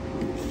in.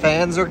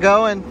 Fans are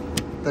going.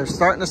 They're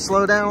starting to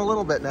slow down a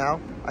little bit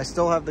now. I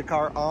still have the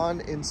car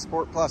on in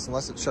Sport Plus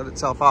unless it shut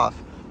itself off.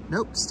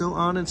 Nope, still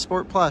on in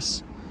Sport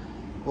Plus.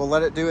 We'll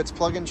let it do its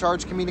plug and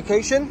charge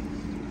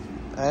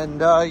communication.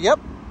 And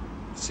yep,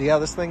 see how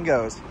this thing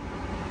goes.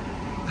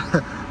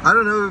 I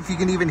don't know if you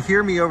can even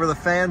hear me over the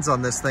fans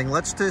on this thing.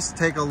 Let's just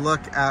take a look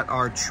at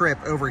our trip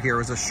over here. It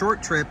was a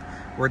short trip.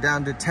 We're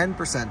down to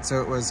 10%.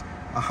 So it was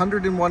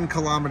 101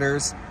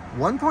 kilometers,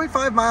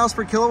 1.5 miles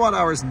per kilowatt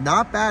hour is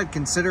not bad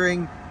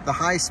considering the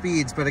high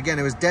speeds. But again,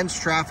 it was dense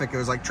traffic. It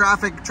was like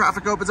traffic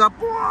opens up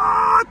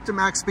to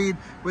max speed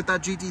with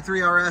that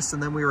GT3 RS,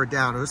 and then we were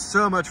down. It was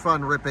so much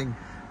fun ripping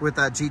with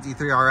that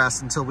GT3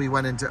 RS until we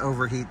went into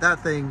overheat. That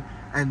thing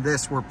and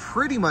this were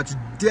pretty much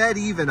dead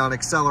even on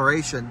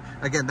acceleration.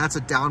 Again, that's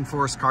a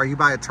downforce car. You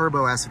buy a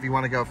Turbo S if you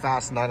want to go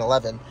fast,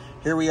 911.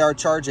 Here we are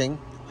charging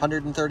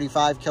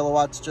 135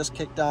 kilowatts just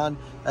kicked on,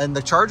 and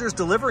the charger's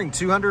delivering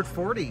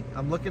 240.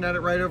 I'm looking at it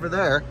right over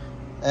there,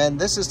 and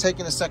this is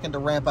taking a second to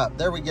ramp up.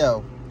 There we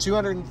go,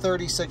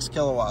 236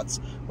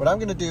 kilowatts. What I'm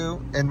gonna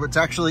do, and it's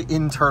actually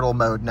in turtle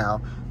mode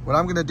now, what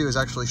I'm gonna do is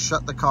actually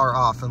shut the car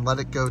off and let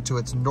it go to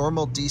its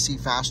normal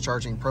DC fast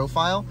charging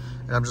profile.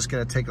 And I'm just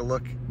gonna take a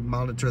look,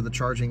 monitor the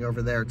charging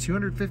over there.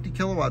 250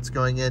 kilowatts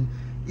going in,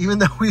 even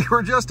though we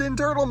were just in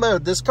turtle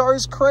mode. This car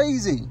is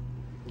crazy.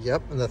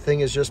 Yep, and the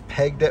thing is just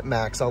pegged at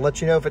max. I'll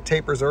let you know if it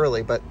tapers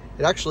early, but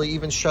it actually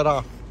even shut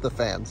off the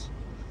fans.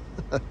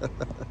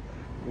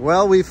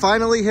 Well, we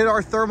finally hit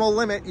our thermal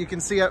limit. You can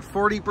see at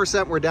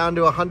 40%, we're down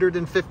to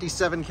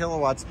 157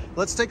 kilowatts.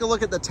 Let's take a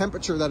look at the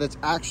temperature that it's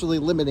actually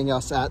limiting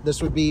us at.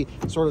 This would be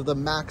sort of the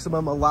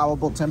maximum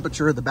allowable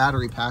temperature of the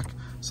battery pack.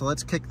 So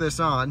let's kick this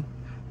on.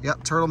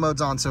 Yep, turtle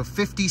mode's on. So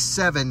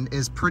 57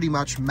 is pretty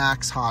much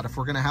max hot. If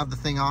we're gonna have the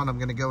thing on, I'm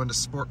gonna go into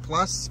Sport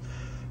Plus.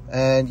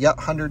 And yep,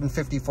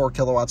 154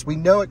 kilowatts. We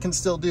know it can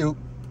still do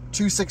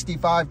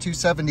 265,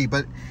 270,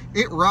 but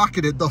it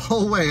rocketed the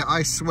whole way,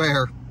 I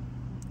swear,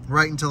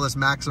 right until this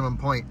maximum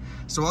point.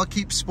 So I'll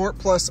keep Sport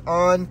Plus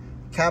on,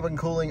 cabin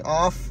cooling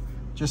off.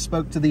 Just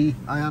spoke to the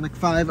Ioniq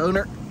 5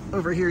 owner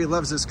over here. He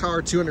loves his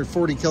car,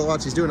 240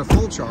 kilowatts. He's doing a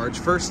full charge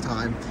first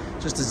time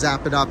just to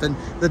zap it up. And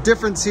the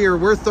difference here,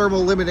 we're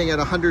thermal limiting at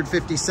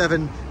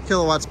 157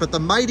 kilowatts, but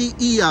the mighty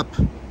E-Up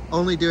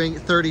only doing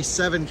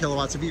 37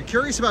 kilowatts. If you're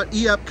curious about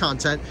E-Up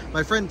content,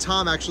 my friend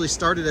Tom actually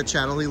started a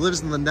channel. He lives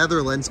in the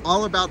Netherlands,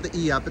 all about the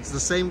E-Up. It's the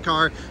same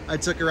car I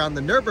took around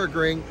the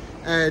Nürburgring,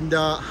 and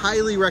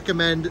highly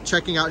recommend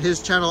checking out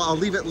his channel. I'll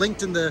leave it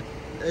linked in the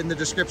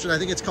description. I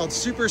think it's called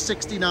Super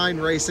 69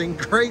 Racing.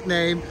 Great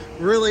name,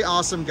 really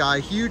awesome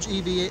guy, huge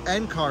EV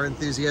and car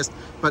enthusiast,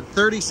 but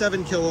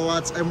 37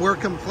 kilowatts, and we're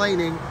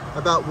complaining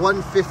about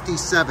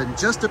 157,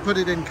 just to put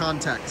it in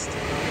context.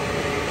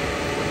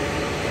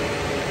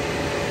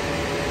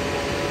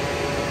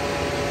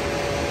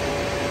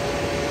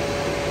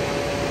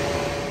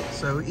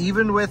 So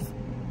even with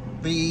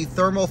the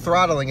thermal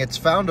throttling, it's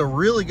found a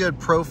really good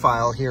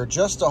profile here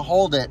just to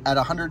hold it at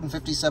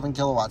 157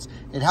 kilowatts.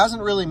 It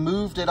hasn't really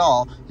moved at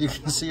all. You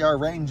can see our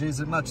range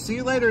isn't much. See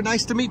you later,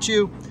 nice to meet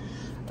you.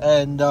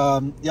 And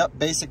yep,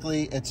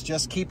 basically it's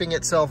just keeping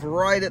itself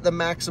right at the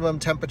maximum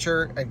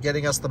temperature and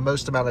getting us the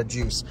most amount of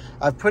juice.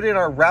 I've put in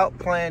our route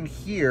plan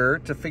here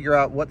to figure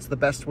out what's the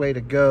best way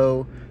to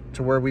go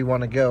to where we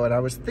want to go. And I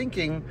was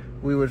thinking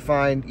we would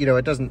find, you know,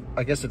 it doesn't,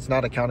 I guess it's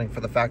not accounting for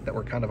the fact that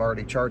we're kind of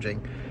already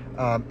charging.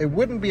 It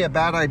wouldn't be a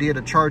bad idea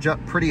to charge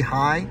up pretty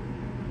high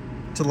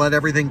to let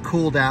everything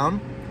cool down,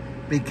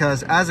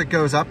 because as it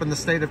goes up in the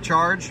state of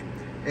charge,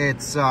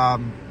 it's, you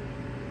know,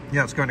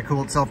 it's going to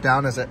cool itself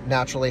down as it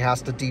naturally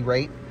has to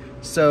derate.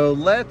 So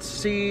let's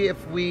see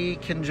if we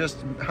can just,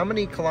 how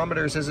many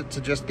kilometers is it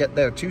to just get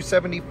there?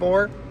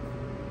 274?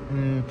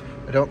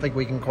 I don't think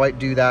we can quite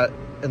do that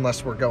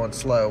unless we're going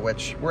slow,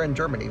 which we're in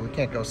Germany, we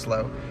can't go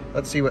slow.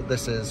 Let's see what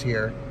this is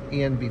here.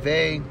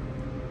 ENBV,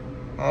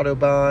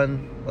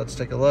 Autobahn, let's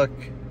take a look.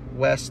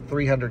 West,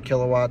 300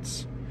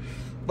 kilowatts.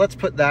 Let's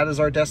put that as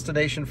our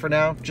destination for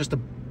now, just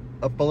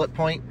a bullet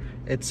point.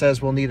 It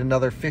says we'll need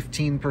another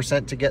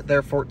 15% to get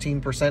there,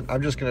 14%.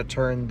 I'm just gonna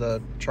turn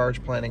the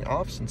charge planning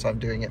off since I'm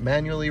doing it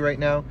manually right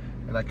now,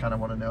 and I kind of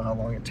want to know how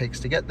long it takes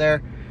to get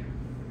there.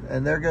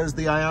 And there goes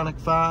the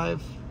Ioniq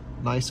 5,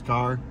 nice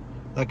car.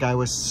 That guy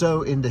was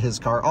so into his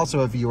car.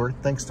 Also a viewer,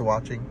 thanks for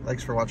watching.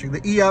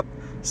 The E-Up,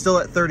 still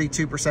at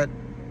 32%,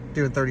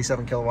 doing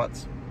 37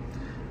 kilowatts.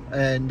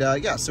 And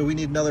yeah, so we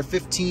need another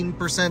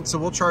 15%. So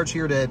we'll charge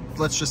here to,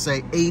 let's just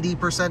say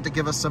 80% to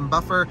give us some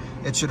buffer.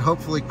 It should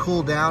hopefully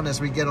cool down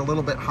as we get a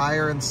little bit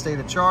higher in state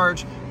of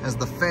charge, as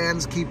the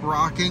fans keep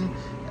rocking.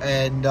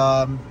 And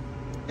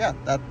yeah,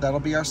 that'll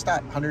be our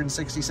stop.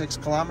 166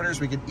 kilometers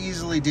we could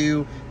easily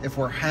do if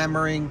we're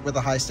hammering with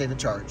a high state of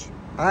charge.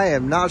 I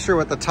am not sure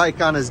what the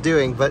Taycan is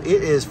doing, but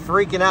it is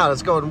freaking out.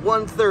 It's going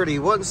 130,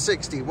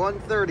 160,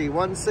 130,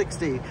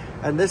 160.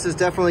 And this is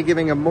definitely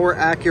giving a more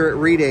accurate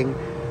reading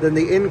than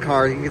the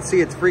in-car. You can see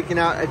it's freaking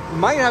out. It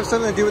might have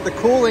something to do with the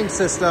cooling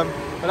system,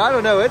 but I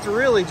don't know. It's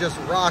really just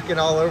rocking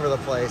all over the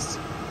place.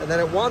 And then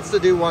it wants to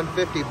do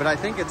 150, but I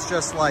think it's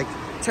just like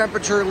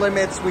temperature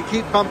limits. We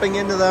keep bumping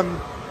into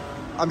them.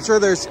 I'm sure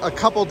there's a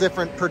couple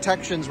different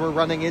protections we're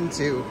running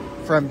into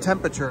from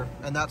temperature,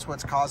 and that's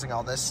what's causing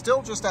all this.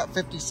 Still just at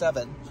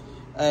 57.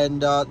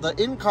 And the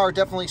in-car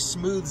definitely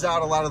smooths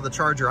out a lot of the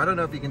charger. I don't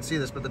know if you can see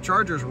this, but the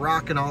charger's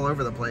rocking all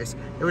over the place.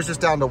 It was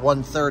just down to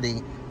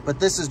 130, but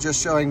this is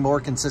just showing more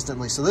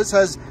consistently. So this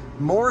has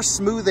more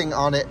smoothing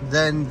on it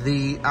than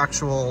the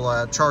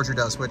actual charger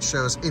does, which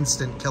shows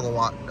instant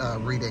kilowatt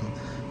reading.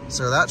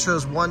 So that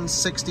shows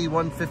 160,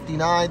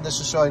 159. This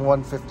is showing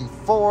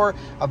 154.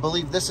 I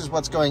believe this is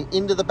what's going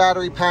into the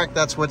battery pack.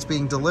 That's what's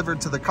being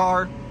delivered to the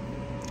car.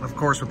 Of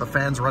course, with the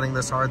fans running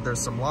this hard, there's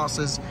some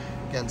losses.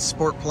 Again,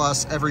 Sport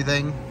Plus,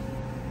 everything.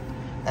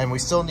 and we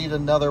still need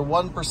another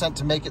 1%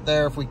 to make it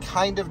there if we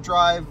kind of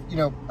drive, you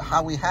know,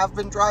 how we have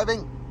been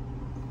driving.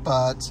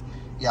 But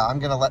yeah, I'm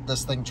gonna let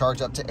this thing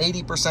charge up to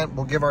 80%.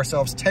 We'll give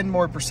ourselves 10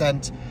 more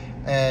percent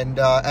and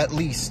at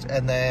least,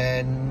 and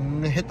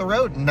then hit the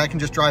road, and I can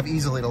just drive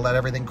easily to let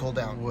everything cool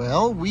down.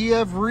 Well, we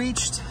have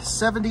reached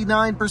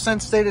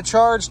 79% state of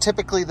charge.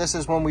 Typically, this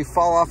is when we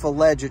fall off a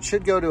ledge. It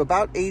should go to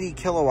about 80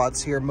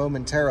 kilowatts here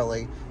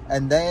momentarily,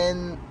 and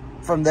then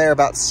from there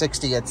about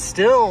 60. It's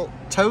still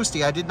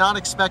toasty. I did not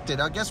expect it.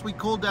 I guess we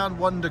cooled down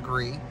 1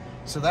 degree,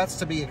 so that's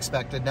to be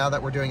expected now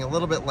that we're doing a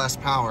little bit less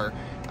power.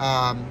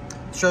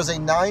 Shows a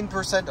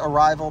 9%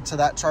 arrival to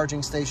that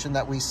charging station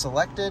that we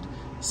selected.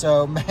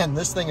 So man,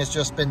 this thing has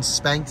just been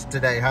spanked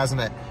today, hasn't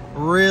it?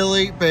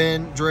 Really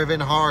been driven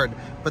hard,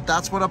 but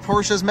that's what a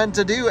Porsche is meant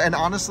to do. And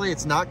honestly,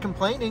 it's not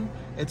complaining.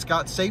 It's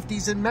got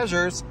safeties and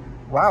measures.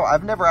 Wow,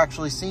 I've never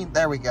actually seen,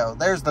 there we go.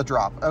 There's the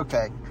drop,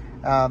 okay.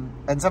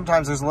 And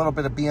sometimes there's a little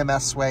bit of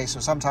BMS sway, so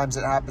sometimes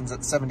it happens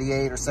at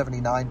 78 or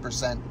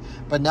 79%.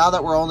 But now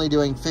that we're only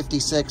doing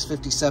 56,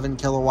 57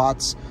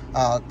 kilowatts,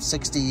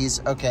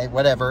 60s, okay,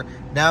 whatever.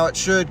 Now it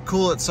should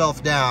cool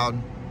itself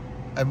down.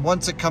 And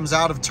once it comes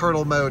out of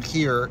turtle mode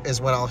here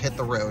is when I'll hit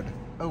the road.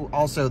 Oh,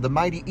 also the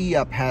mighty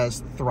E-Up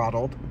has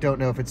throttled. Don't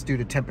know if it's due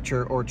to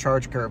temperature or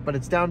charge curve, but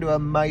it's down to a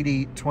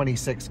mighty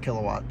 26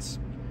 kilowatts.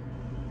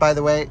 By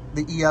the way,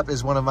 the E-Up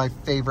is one of my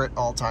favorite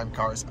all-time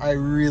cars. I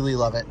really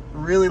love it.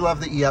 Really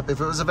love the E-Up. If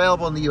it was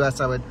available in the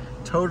US, I would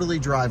totally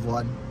drive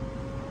one.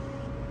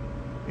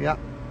 Yep,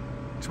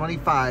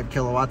 25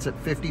 kilowatts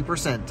at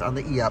 50% on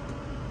the E-Up.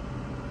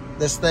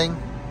 This thing,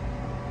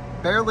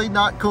 barely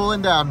not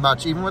cooling down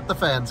much, even with the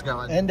fans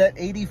going. And at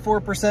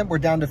 84%, we're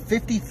down to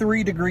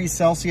 53 degrees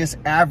Celsius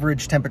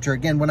average temperature.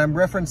 Again, when I'm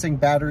referencing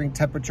battery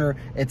temperature,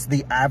 it's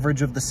the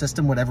average of the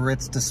system, whatever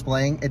it's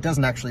displaying. It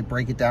doesn't actually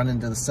break it down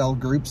into the cell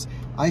groups.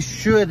 I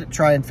should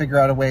try and figure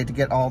out a way to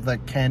get all the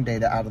CAN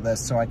data out of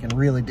this so I can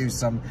really do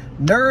some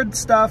nerd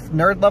stuff,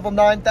 nerd level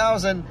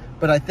 9000.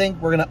 But I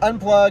think we're gonna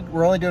unplug.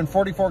 We're only doing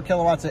 44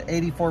 kilowatts at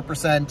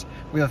 84%.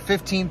 We have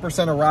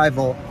 15%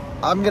 arrival.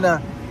 I'm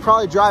gonna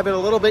probably drive it a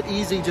little bit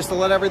easy just to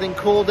let everything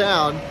cool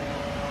down,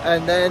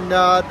 and then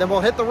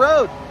we'll hit the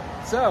road.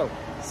 So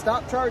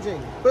stop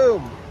charging,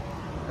 boom.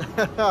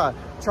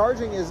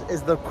 Charging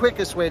is the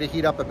quickest way to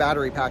heat up a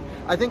battery pack.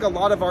 I think a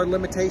lot of our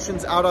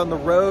limitations out on the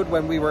road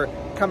when we were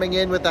coming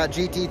in with that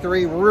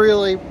GT3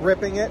 really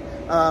ripping it,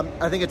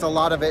 I think it's a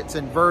lot of it's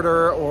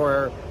inverter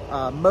or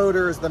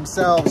motors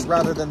themselves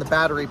rather than the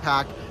battery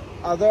pack.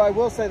 Although I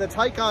will say the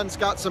Taycan's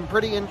got some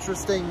pretty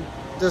interesting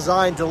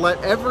design to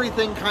let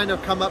everything kind of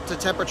come up to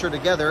temperature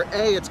together.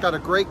 It's got a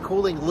great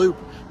cooling loop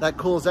that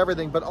cools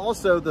everything, but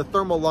also the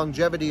thermal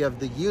longevity of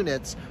the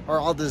units are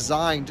all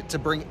designed to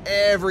bring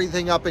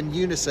everything up in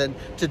unison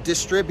to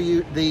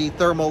distribute the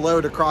thermal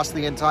load across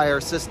the entire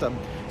system.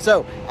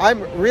 So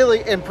I'm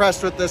really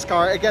impressed with this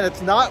car. Again,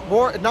 it's not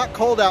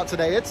cold out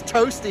today. It's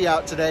toasty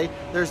out today.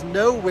 There's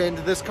no wind.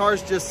 This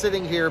car's just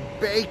sitting here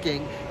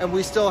baking, and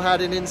we still had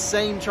an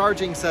insane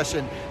charging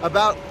session,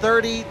 about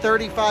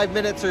 35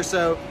 minutes or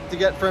so to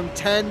get from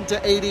 10 to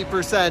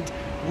 80%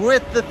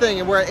 with the thing,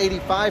 and we're at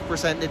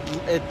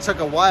 85%. It took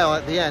a while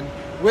at the end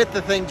with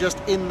the thing just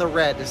in the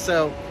red.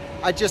 So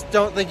I just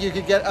don't think you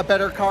could get a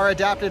better car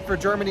adapted for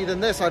Germany than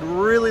this. I'd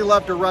really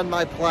love to run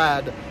my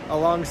Plaid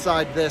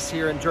alongside this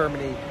here in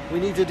Germany. We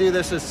need to do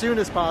this as soon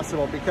as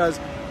possible because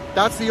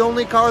that's the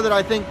only car that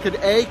I think could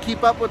A,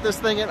 keep up with this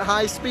thing at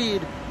high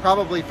speed,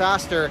 probably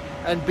faster,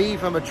 and B,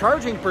 from a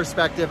charging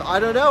perspective, I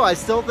don't know. I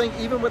still think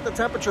even with the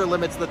temperature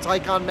limits, the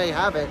Taycan may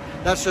have it.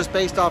 That's just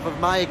based off of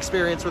my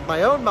experience with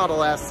my own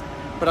Model S,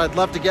 but I'd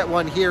love to get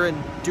one here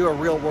and do a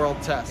real world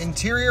test.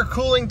 Interior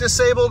cooling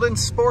disabled in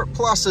Sport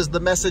Plus is the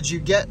message you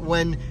get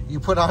when you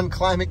put on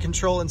climate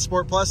control in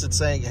Sport Plus. It's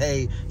saying,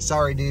 hey,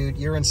 sorry dude,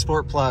 you're in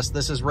Sport Plus.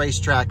 This is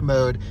racetrack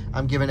mode.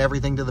 I'm giving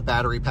everything to the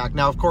battery pack.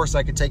 Now, of course,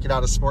 I could take it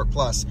out of Sport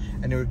Plus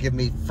and it would give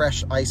me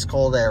fresh ice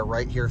cold air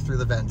right here through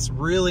the vents.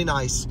 Really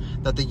nice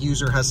that the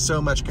user has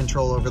so much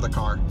control over the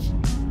car.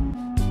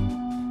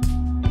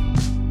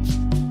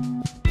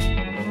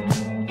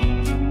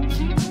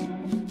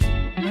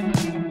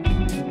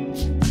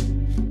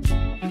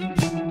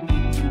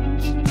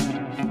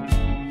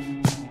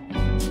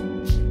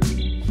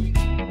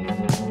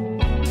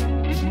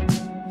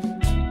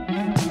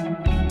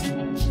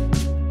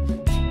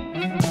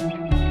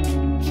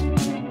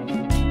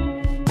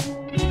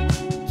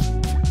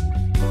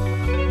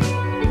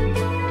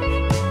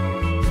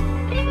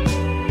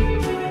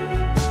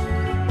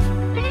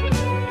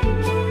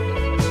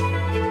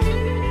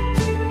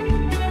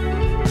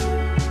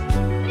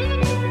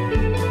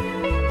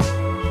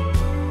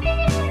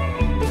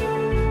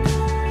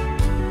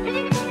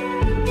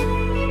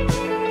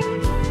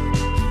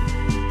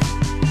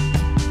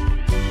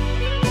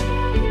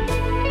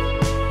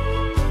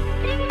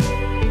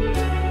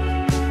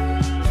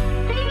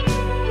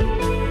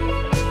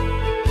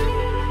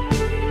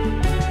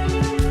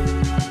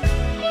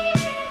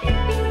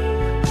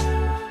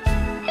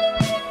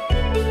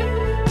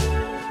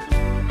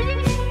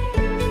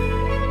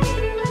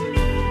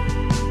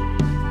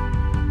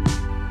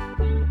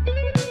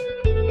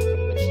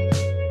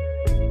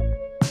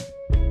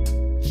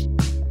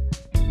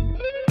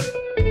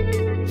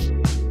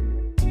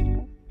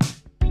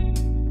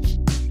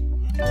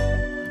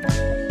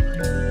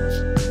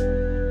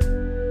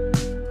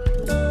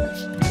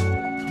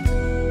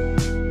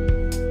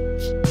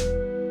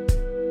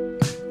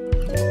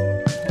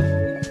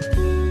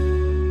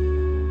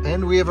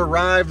 we have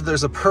arrived.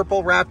 There's a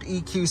purple wrapped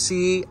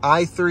EQC,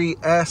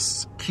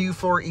 i3S,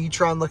 Q4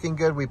 e-tron looking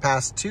good. We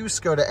passed 2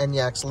 Skoda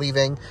Enyaqs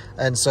leaving,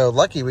 and so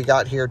lucky we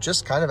got here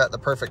just kind of at the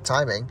perfect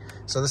timing.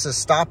 So this is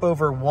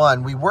stopover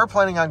 1. We were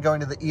planning on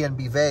going to the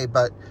ENBV,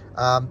 but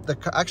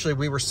actually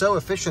we were so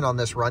efficient on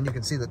this run, you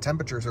can see the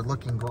temperatures are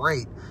looking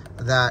great,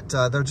 that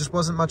there just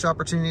wasn't much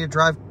opportunity to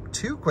drive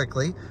too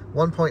quickly.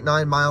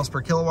 1.9 miles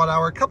per kilowatt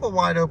hour, a couple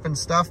wide open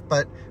stuff,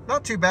 but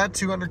not too bad.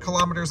 200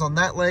 kilometers on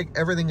that leg.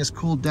 Everything is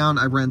cooled down.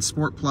 I ran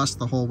Sport Plus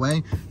the whole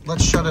way.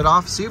 Let's shut it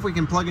off, see if we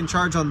can plug and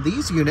charge on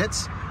these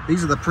units.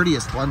 These are the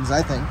prettiest ones,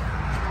 I think.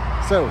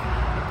 So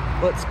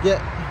let's get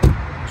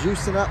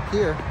juicing up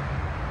here.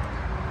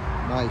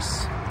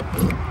 Nice.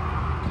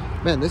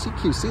 Man, this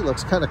EQC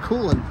looks kind of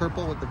cool in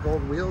purple with the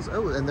gold wheels.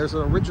 Oh, and there's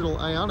an original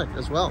Ioniq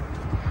as well.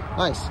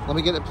 Nice. Let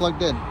me get it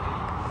plugged in.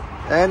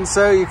 And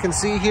so you can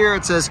see here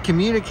it says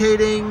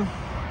communicating.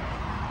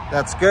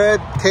 That's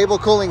good. Cable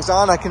cooling's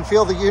on. I can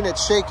feel the unit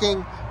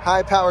shaking.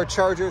 High power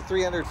charger,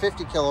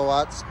 350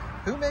 kilowatts.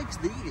 Who makes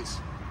these?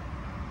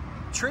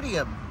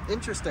 Tritium.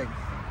 Interesting.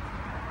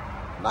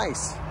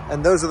 Nice.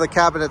 And those are the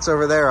cabinets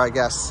over there, I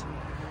guess.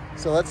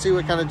 So let's see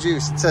what kind of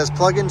juice. It says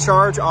plug and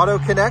charge, auto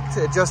connect.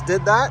 It just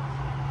did that.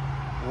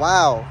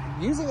 Wow.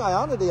 Using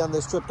Ionity on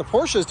this trip, the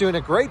Porsche is doing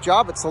a great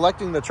job at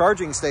selecting the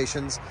charging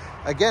stations.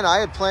 Again, I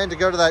had planned to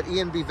go to that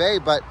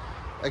ENBV, but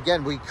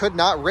again, we could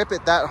not rip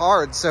it that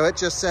hard. So it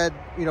just said,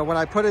 you know, when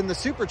I put in the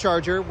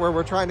supercharger where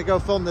we're trying to go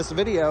film this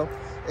video,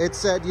 it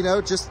said, you know,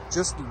 just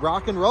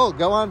rock and roll.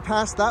 Go on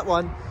past that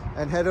one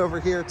and head over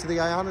here to the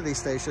Ionity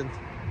station.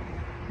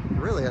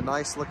 Really a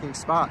nice looking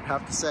spot,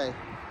 have to say.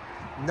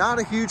 Not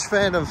a huge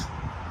fan of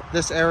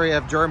this area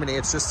of Germany.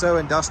 It's just so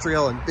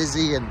industrial and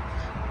busy, and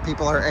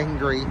people are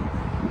angry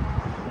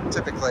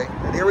typically.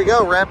 And here we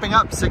go, ramping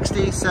up.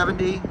 60,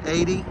 70,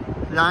 80,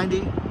 90,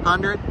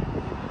 100.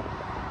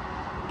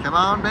 Come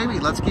on, baby,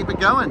 let's keep it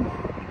going.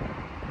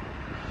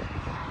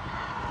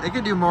 They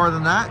could do more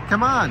than that.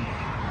 Come on.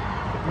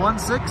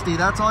 160,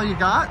 that's all you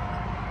got?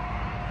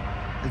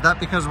 Is that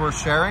because we're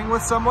sharing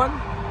with someone?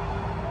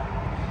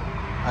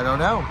 I don't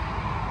know.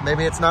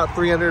 Maybe it's not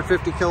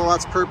 350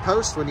 kilowatts per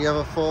post when you have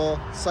a full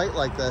site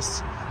like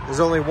this.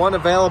 There's only one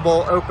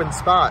available open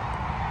spot.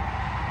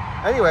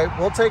 Anyway,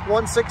 we'll take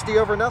 160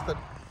 over nothing.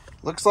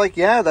 Looks like,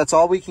 yeah, that's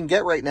all we can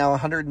get right now,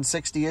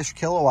 160-ish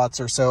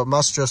kilowatts or so. It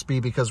must just be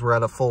because we're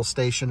at a full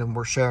station and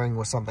we're sharing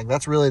with something.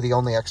 That's really the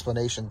only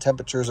explanation.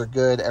 Temperatures are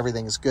good,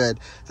 everything is good.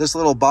 This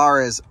little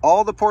bar is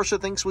all the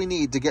Porsche thinks we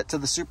need to get to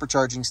the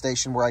supercharging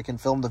station where I can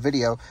film the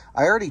video.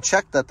 I already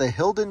checked that the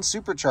Hilden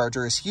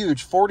supercharger is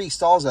huge, 40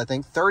 stalls, I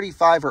think,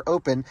 35 are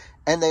open,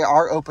 and they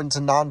are open to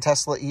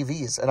non-Tesla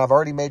EVs. And I've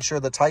already made sure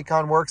the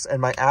Taycan works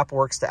and my app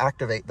works to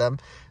activate them.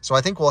 So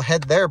I think we'll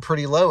head there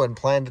pretty low and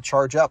plan to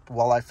charge up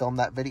while I film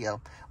that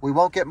video. We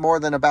won't get more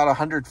than about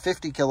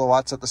 150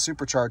 kilowatts at the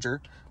supercharger,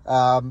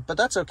 but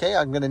that's okay.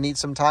 I'm going to need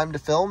some time to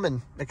film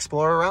and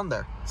explore around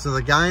there. So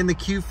the guy in the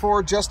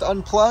Q4 just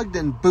unplugged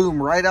and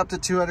boom, right up to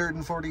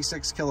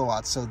 246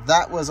 kilowatts. So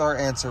that was our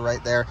answer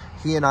right there.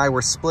 He and I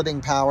were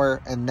splitting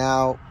power and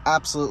now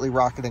absolutely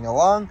rocketing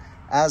along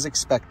as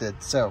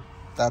expected. So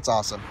that's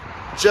awesome.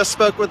 Just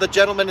spoke with a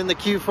gentleman in the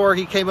Q4.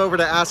 He came over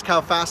to ask how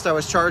fast I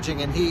was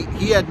charging, and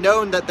he had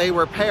known that they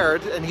were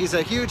paired, and he's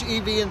a huge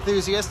EV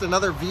enthusiast,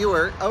 another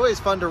viewer. Always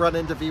fun to run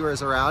into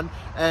viewers around,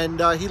 and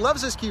he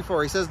loves his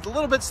Q4. He says it's a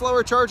little bit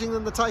slower charging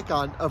than the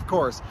Taycan, of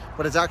course,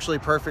 but it's actually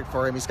perfect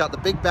for him. He's got the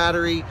big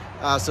battery,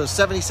 so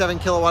 77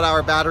 kilowatt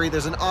hour battery.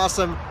 There's an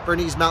awesome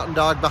Bernese Mountain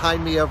Dog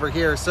behind me over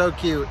here, so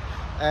cute.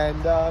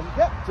 And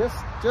yeah,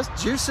 just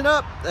juicing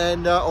up,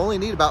 and only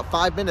need about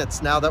 5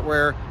 minutes now that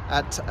we're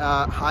at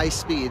high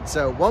speed.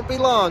 So won't be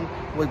long,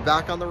 we'll be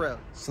back on the road.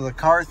 So the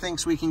car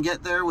thinks we can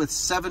get there with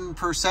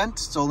 7%.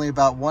 It's only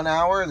about 1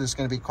 hour. There's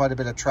going to be quite a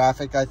bit of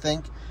traffic, I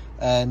think.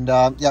 And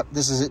yep,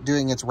 this is it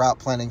doing its route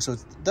planning. So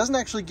it doesn't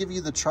actually give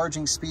you the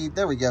charging speed.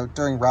 There we go,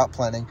 during route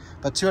planning,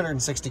 but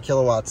 260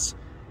 kilowatts.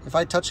 If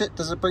I touch it,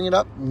 does it bring it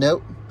up?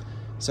 Nope.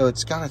 So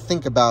it's got to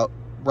think about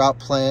route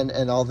plan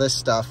and all this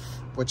stuff,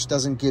 which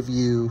doesn't give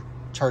you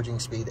charging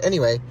speed.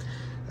 Anyway,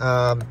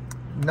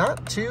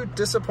 not too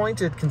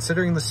disappointed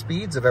considering the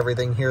speeds of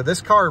everything here. This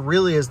car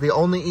really is the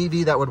only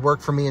EV that would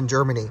work for me in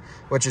Germany,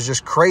 which is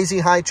just crazy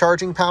high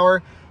charging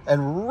power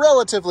and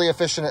relatively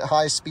efficient at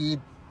high speed.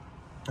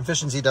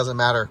 Efficiency doesn't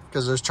matter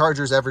because there's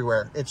chargers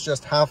everywhere. It's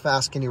just how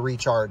fast can you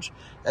recharge?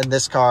 And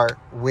this car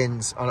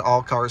wins on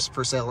all cars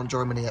for sale in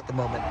Germany at the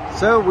moment.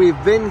 So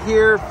we've been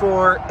here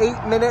for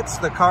 8 minutes.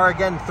 The car,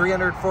 again,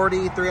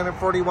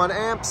 341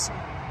 amps.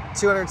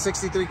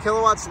 263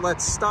 kilowatts.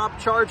 Let's stop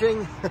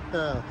charging.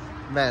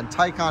 Man,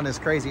 Taycan is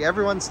crazy.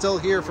 Everyone's still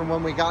here from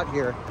when we got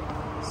here.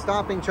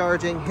 Stopping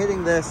charging,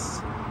 hitting this.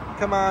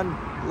 Come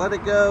on, let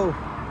it go.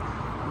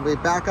 We'll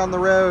be back on the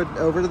road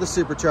over to the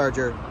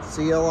supercharger.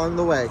 See you along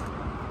the way.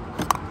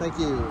 Thank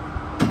you.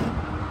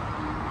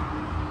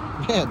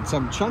 Man,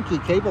 some chunky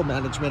cable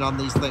management on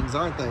these things,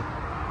 aren't they?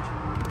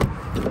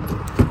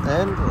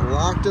 And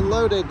locked and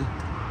loaded.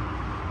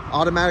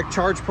 Automatic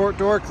charge port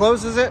door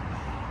closes it.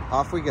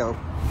 Off we go.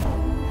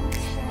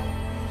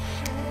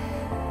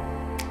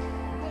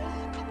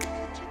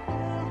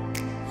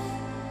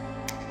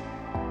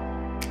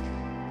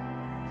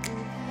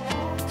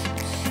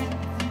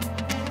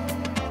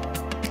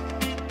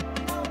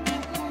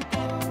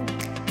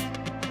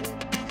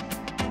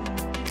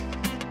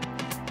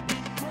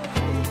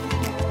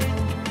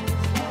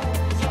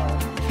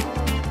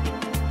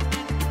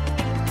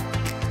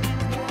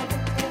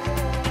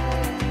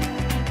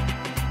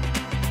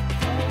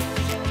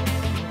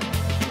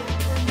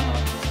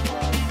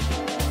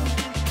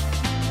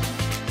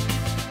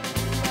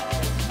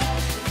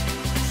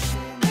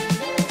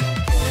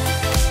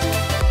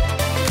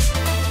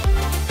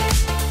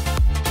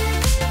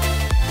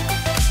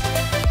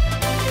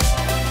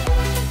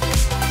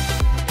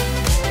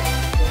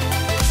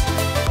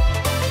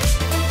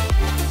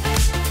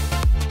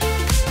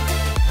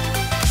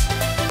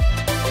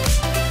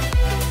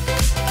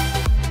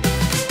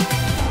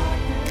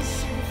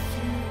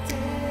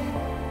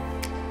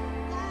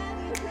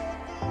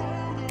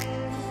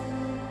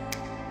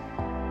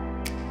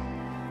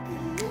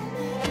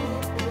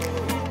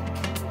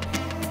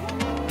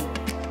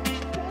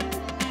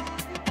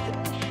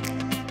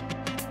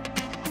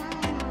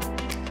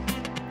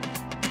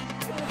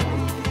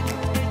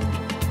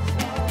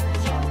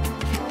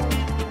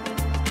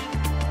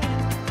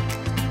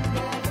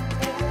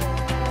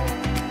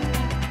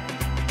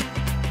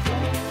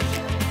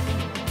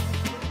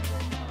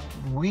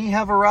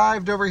 have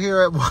arrived over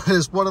here at what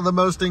is one of the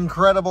most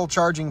incredible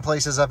charging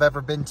places I've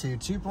ever been to.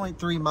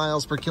 2.3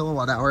 miles per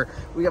kilowatt hour.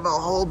 We have a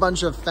whole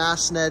bunch of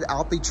Fastned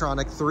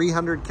Alpitronic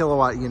 300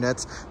 kilowatt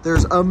units.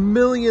 There's a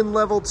million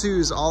level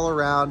 2s all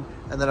around.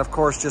 And then of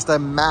course, just a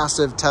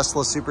massive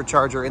Tesla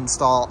supercharger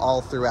install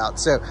all throughout.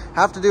 So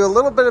have to do a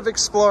little bit of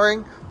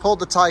exploring. Pulled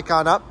the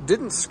Taycan up,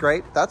 didn't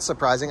scrape. That's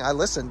surprising. I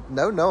listened,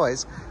 no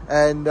noise.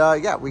 And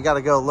yeah, we got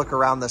to go look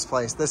around this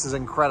place. This is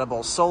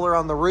incredible. Solar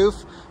on the roof.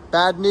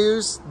 Bad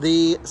news,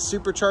 the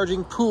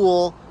supercharging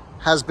pool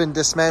has been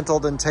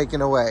dismantled and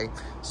taken away.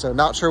 So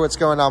not sure what's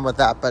going on with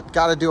that, but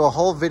got to do a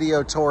whole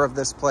video tour of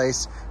this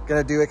place.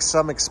 Gonna do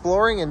some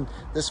exploring, and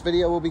this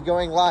video will be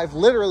going live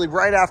literally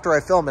right after I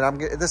film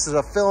it. This is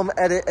a film,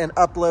 edit, and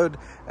upload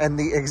and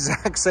the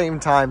exact same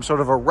time,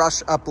 sort of a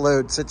rush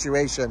upload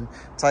situation.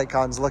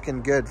 Taycan's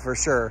looking good for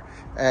sure.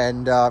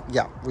 And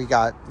yeah, we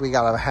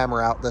gotta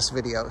hammer out this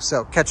video.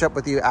 So catch up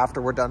with you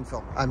after we're done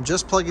filming. I'm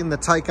just plugging the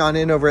Taycan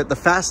in over at the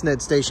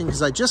Fastned station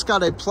because I just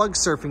got a plug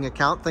surfing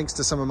account thanks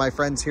to some of my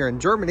friends here in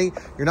Germany.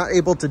 You're not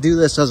able to do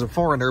this as a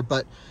foreigner,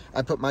 but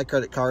I put my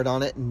credit card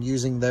on it and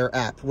using their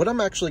app. What I'm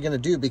actually going to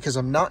do, because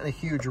I'm not in a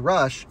huge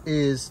rush,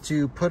 is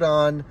to put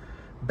on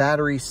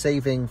battery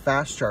saving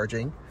fast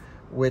charging,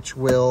 which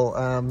will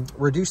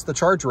reduce the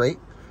charge rate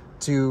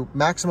to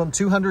maximum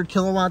 200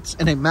 kilowatts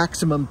and a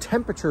maximum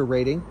temperature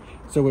rating.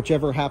 So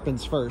whichever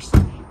happens first.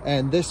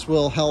 And this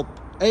will help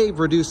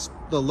reduce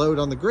the load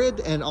on the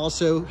grid and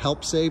also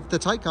help save the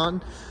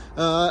Taycan.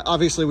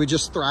 Obviously we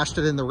just thrashed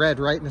it in the red,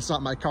 right? And it's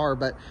not my car,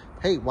 but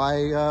hey,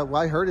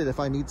 why hurt it if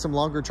I need some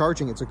longer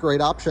charging? It's a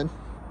great option.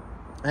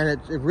 And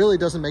it really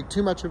doesn't make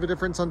too much of a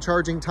difference on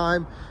charging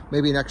time,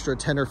 maybe an extra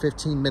 10 or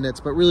 15 minutes,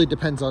 but really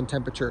depends on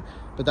temperature.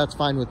 But that's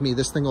fine with me.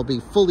 This thing will be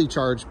fully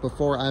charged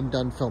before I'm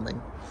done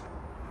filming.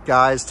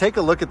 Guys, take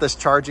a look at this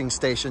charging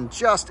station.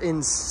 Just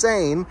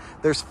insane.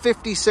 There's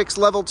 56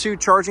 level 2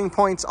 charging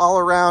points all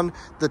around.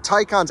 The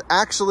Taycan's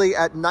actually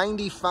at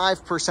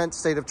 95%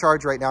 state of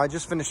charge right now. I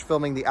just finished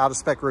filming the out of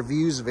spec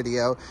reviews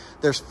video.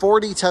 There's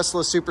 40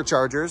 Tesla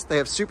superchargers. They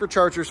have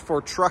superchargers for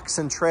trucks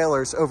and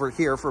trailers over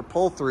here for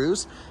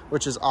pull-throughs,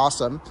 which is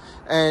awesome.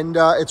 And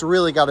it's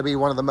really got to be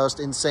one of the most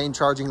insane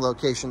charging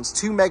locations.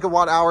 2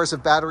 megawatt hours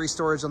of battery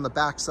storage on the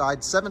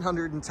backside,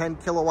 710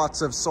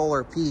 kilowatts of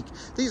solar peak.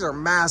 These are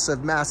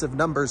massive, massive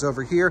numbers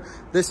over here.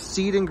 This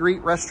Seed and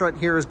Greet restaurant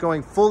here is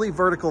going fully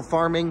vertical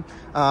farming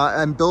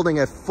and building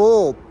a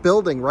full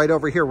building right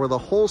over here where the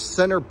whole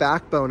center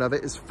backbone of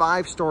it is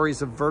 5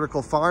 stories of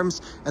vertical farms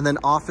and then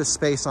office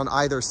space on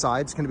either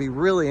side. It's going to be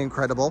really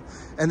incredible.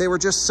 And they were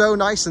just so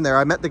nice in there.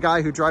 I met the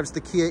guy who drives the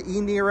Kia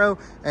e-Niro,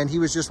 and he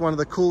was just one of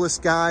the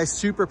coolest guys,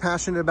 super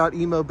passionate about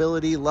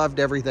e-mobility, loved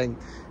everything.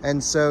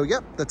 And so,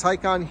 yep, the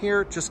Taycan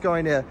here, just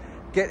going to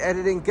get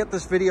editing, get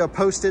this video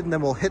posted, and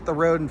then we'll hit the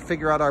road and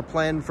figure out our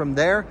plan from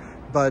there.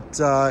 But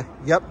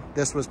yep,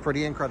 this was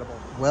pretty incredible.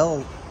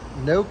 Well,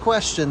 no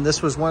question,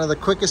 this was one of the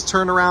quickest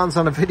turnarounds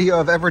on a video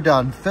I've ever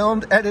done.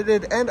 Filmed,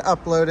 edited, and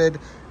uploaded.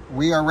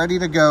 We are ready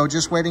to go,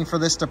 just waiting for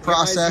this to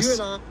process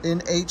in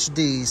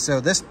HD. So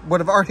this would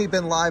have already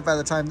been live by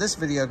the time this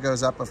video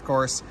goes up, of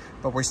course,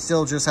 but we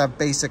still just have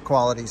basic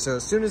quality. So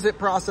as soon as it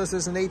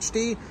processes in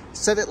HD,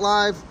 set it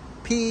live,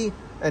 pee,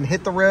 and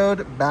hit the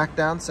road back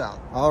down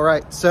south. All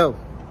right, so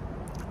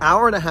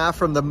hour and a half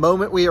from the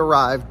moment we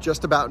arrived,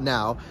 just about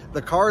now.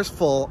 The car is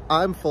full,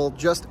 I'm full,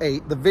 just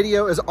ate. The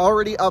video is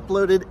already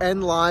uploaded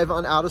and live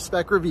on Out of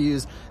Spec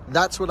Reviews.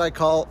 That's what I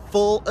call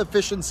full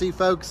efficiency,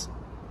 folks.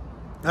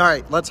 All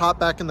right, let's hop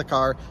back in the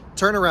car,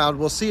 turn around.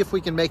 We'll see if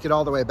we can make it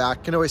all the way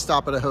back. Can always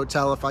stop at a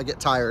hotel if I get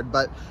tired,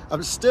 but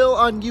I'm still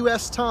on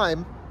US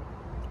time.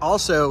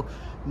 Also,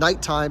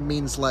 nighttime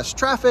means less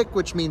traffic,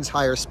 which means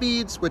higher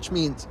speeds, which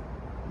means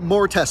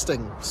more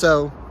testing.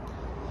 So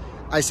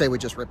I say we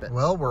just rip it.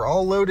 Well, we're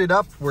all loaded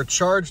up. We're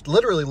charged,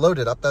 literally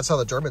loaded up. That's how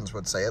the Germans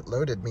would say it.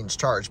 Loaded means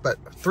charged, but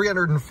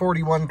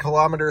 341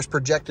 kilometers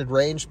projected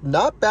range.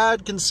 Not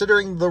bad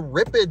considering the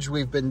rippage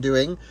we've been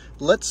doing.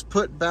 Let's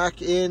put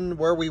back in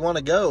where we want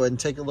to go and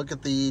take a look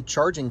at the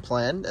charging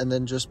plan and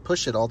then just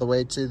push it all the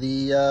way to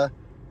the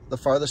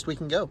farthest we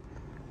can go.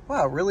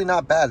 Wow, really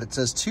not bad. It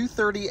says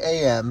 2:30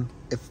 a.m.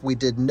 if we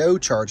did no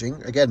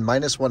charging. Again,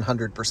 minus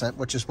 100%,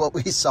 which is what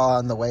we saw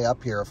on the way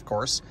up here, of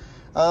course.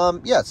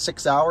 Yeah,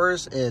 6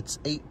 hours. It's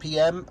 8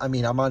 p.m. I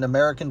mean, I'm on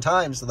American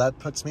time, so that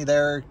puts me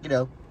there, you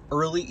know,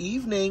 early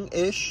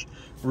evening-ish.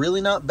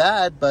 Really not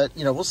bad, but,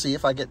 you know, we'll see.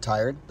 If I get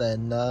tired,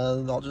 then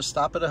I'll just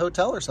stop at a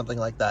hotel or something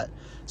like that.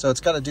 So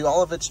it's got to do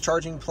all of its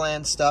charging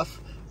plan stuff.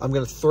 I'm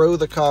going to throw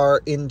the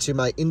car into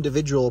my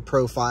individual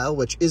profile,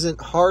 which isn't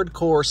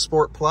hardcore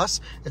Sport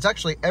Plus. It's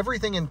actually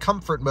everything in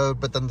comfort mode,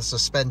 but then the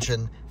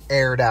suspension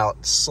aired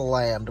out,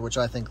 slammed, which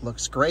I think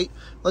looks great.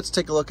 Let's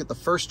take a look at the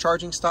first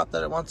charging stop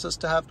that it wants us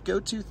to have go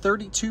to,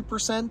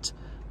 32%.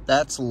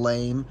 That's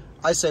lame.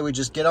 I say we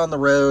just get on the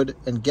road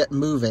and get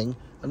moving.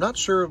 I'm not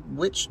sure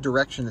which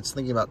direction it's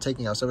thinking about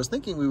taking us. I was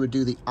thinking we would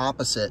do the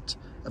opposite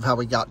of how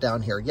we got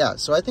down here. Yeah,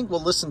 so I think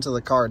we'll listen to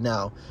the car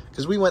now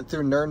because we went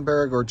through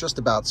Nuremberg, or just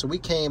about. So we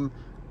came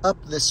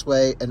up this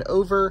way and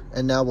over,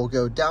 and now we'll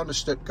go down to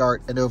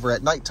Stuttgart and over.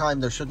 At nighttime,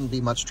 there shouldn't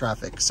be much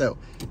traffic. So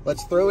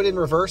let's throw it in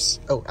reverse.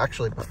 Oh,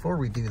 actually, before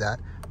we do that,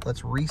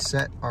 let's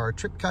reset our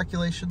trip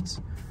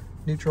calculations.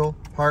 Neutral,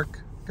 park,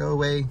 go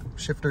away,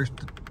 shifter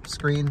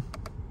screen.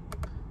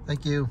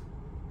 Thank you.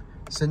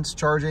 Since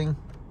charging,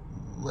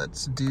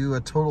 let's do a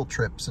total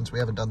trip since we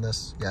haven't done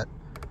this yet.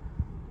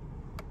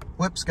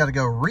 Whoops, gotta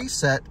go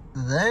reset,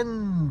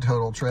 then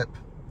total trip.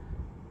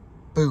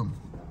 Boom.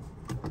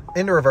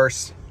 Into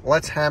reverse.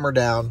 Let's hammer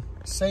down.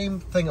 Same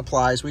thing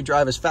applies. We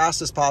drive as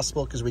fast as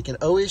possible because we can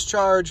always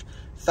charge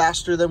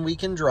faster than we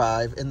can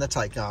drive in the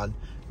Taycan.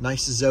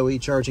 Nice Zoe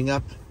charging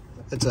up.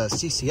 It's a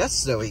CCS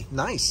Zoe.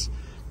 Nice.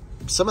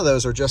 Some of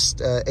those are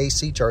just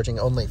AC charging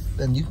only.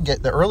 And you can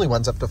get the early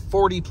ones up to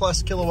 40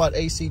 plus kilowatt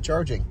AC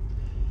charging.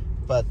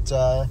 But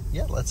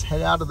yeah, let's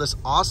head out of this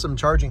awesome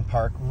charging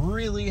park.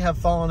 Really have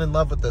fallen in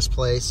love with this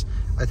place.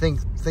 I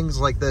think things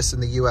like this in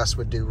the US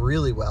would do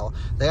really well.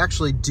 They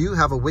actually do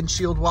have a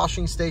windshield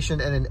washing station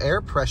and an air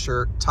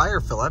pressure tire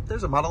fill up.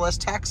 There's a Model S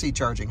taxi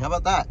charging. How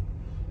about that?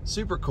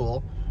 Super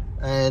cool.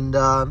 And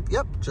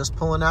yep, just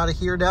pulling out of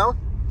here now.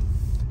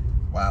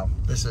 Wow,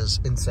 this is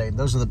insane.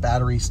 Those are the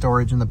battery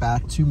storage in the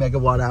back, 2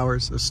 megawatt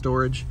hours of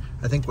storage.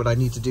 I think what I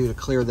need to do to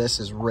clear this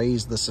is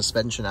raise the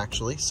suspension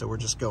actually. So we're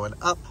just going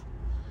up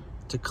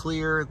to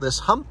clear this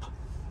hump.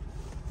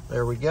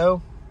 There we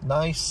go.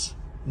 Nice.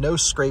 No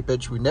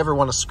scrapage. We never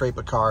want to scrape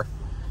a car.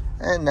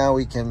 And now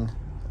we can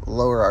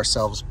lower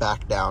ourselves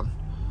back down.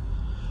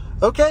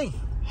 Okay,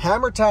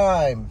 hammer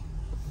time.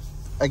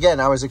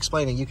 Again, I was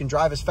explaining, you can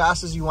drive as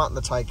fast as you want in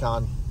the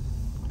Taycan,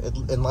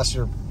 unless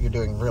you're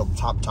doing real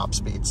top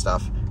speed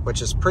stuff,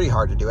 which is pretty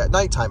hard to do. At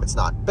nighttime, it's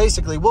not.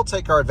 Basically, we'll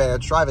take our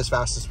advantage, drive as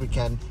fast as we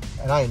can,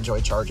 and I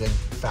enjoy charging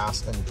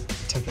fast and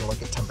taking a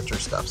look at temperature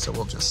stuff, so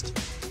we'll just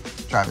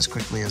drive as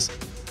quickly as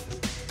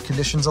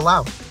conditions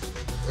allow.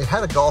 It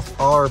had a Golf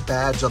R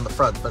badge on the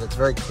front, but it's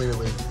very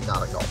clearly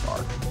not a Golf R.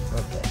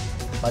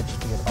 Okay, might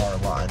just be an R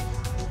line.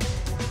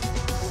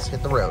 Let's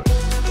hit the road.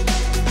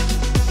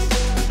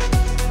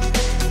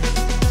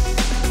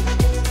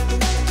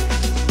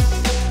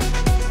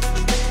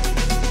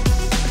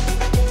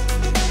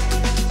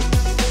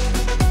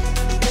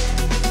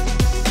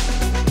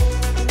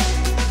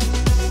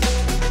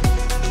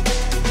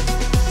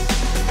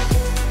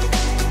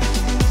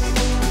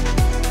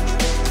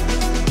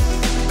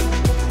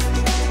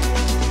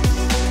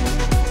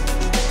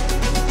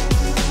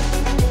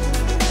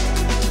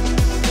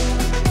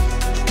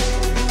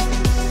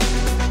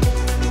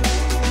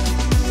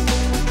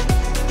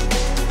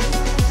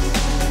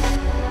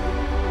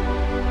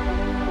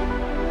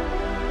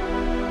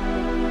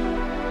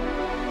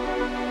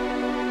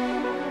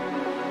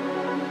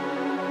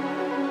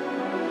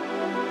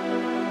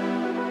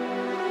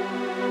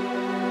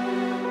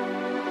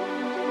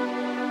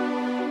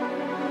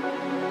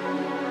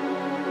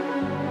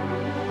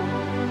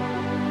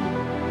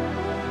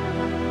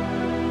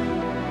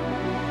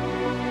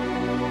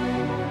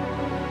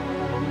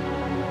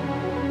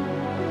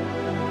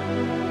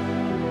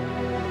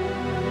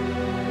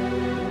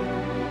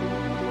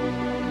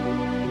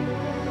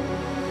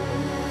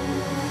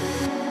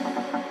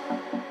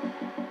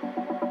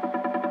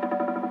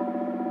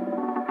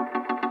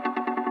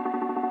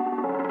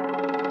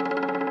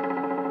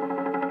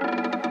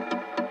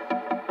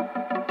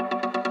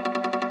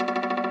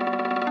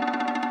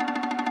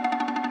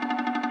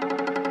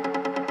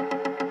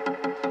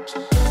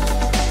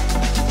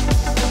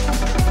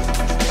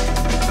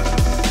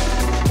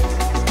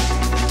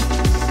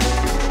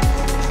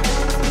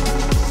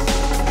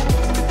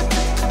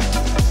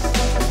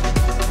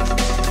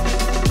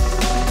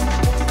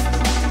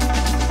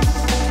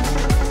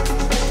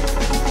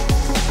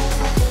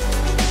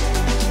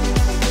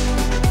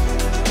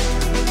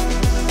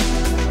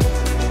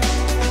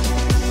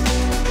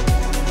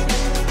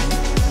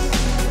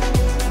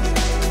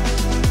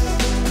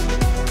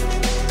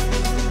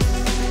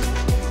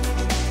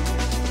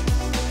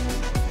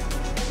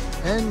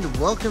 And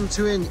welcome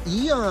to an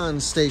Eon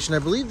station. I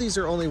believe these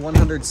are only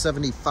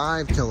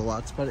 175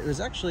 kilowatts, but it was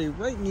actually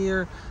right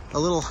near a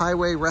little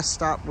highway rest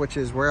stop, which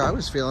is where I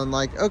was feeling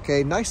like,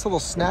 okay, nice little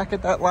snack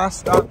at that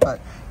last stop,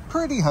 but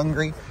pretty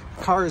hungry.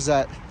 Car is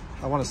at,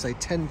 I want to say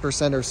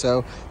 10% or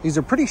so. These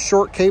are pretty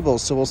short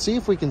cables, so we'll see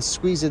if we can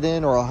squeeze it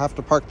in, or I'll have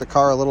to park the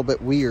car a little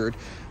bit weird.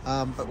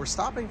 But we're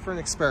stopping for an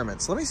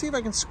experiment. So let me see if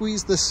I can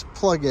squeeze this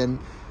plug in,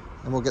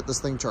 and we'll get this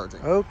thing charging.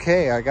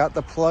 Okay, I got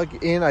the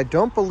plug in. I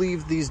don't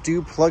believe these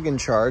do plug and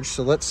charge.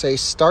 So let's say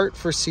start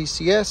for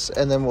CCS,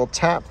 and then we'll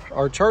tap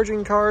our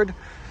charging card.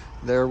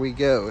 There we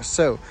go.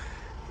 So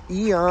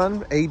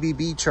Eon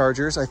ABB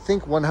chargers, I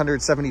think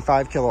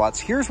 175 kilowatts.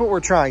 Here's what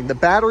we're trying. The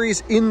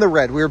battery's in the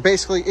red. We were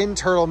basically in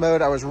turtle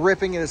mode. I was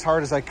ripping it as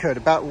hard as I could,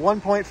 about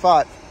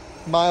 1.5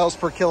 miles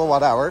per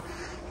kilowatt hour.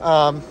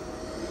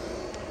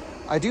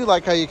 I do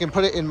like how you can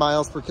put it in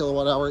miles per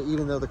kilowatt hour,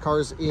 even though the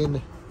car's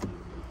in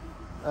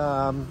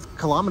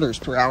kilometers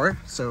per hour.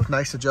 So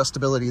nice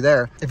adjustability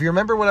there. If you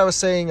remember what I was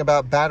saying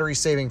about battery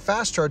saving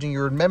fast charging,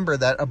 you remember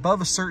that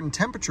above a certain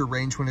temperature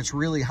range, when it's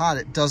really hot,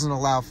 it doesn't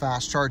allow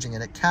fast charging,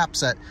 and it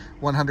caps at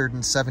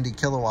 170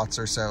 kilowatts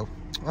or so,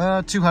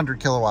 200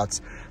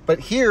 kilowatts. But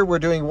here we're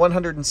doing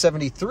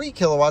 173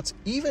 kilowatts,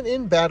 even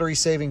in battery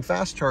saving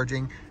fast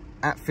charging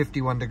at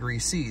 51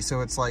 degrees C.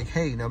 So it's like,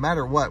 hey, no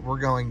matter what, we're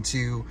going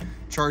to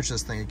charge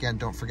this thing. Again,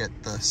 don't forget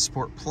the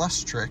Sport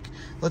Plus trick.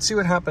 Let's see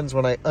what happens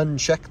when I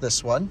uncheck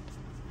this one.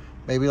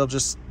 Maybe it'll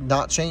just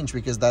not change,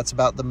 because that's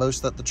about the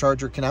most that the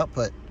charger can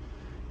output.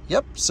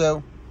 Yep,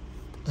 so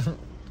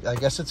I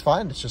guess it's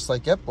fine. It's just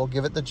like, yep, we'll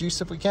give it the juice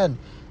if we can.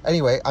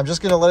 Anyway, I'm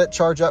just gonna let it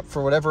charge up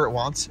for whatever it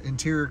wants.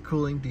 Interior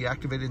cooling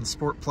deactivated in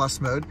Sport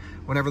Plus mode.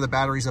 Whenever the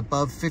battery's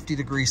above 50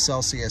 degrees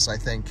Celsius, I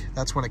think,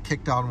 that's when it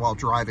kicked on while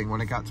driving, when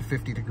it got to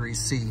 50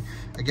 degrees C.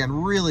 Again,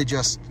 really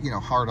just, you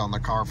know, hard on the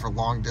car for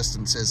long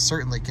distances.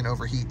 Certainly can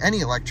overheat any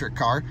electric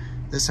car.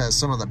 This has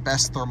some of the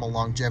best thermal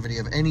longevity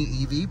of any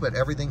EV, but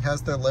everything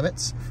has their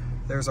limits.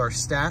 There's our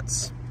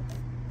stats.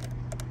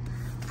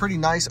 Pretty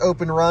nice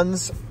open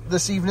runs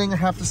this evening, I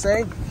have to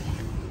say.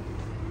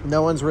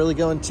 No one's really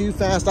going too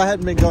fast. I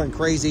hadn't been going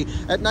crazy.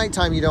 At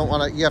nighttime, you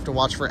have to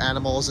watch for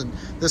animals, and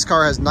this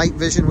car has night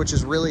vision, which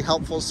is really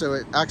helpful. So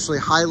it actually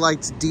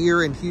highlights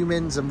deer and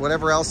humans and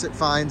whatever else it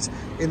finds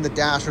in the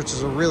dash, which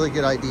is a really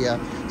good idea.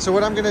 So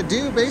what I'm gonna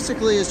do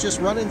basically is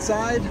just run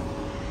inside,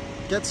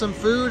 get some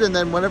food, and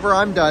then whenever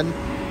I'm done,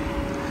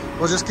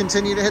 we'll just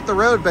continue to hit the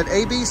road. But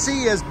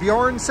ABC, as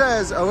Bjorn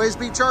says, always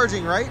be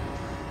charging, right?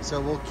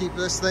 So we'll keep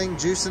this thing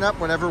juicing up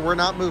whenever we're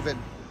not moving.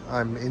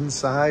 I'm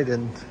inside,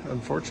 and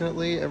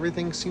unfortunately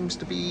everything seems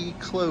to be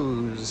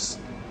closed.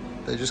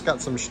 They just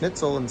got some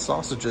schnitzel and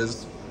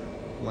sausages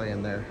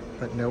laying there,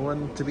 but no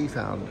one to be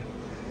found.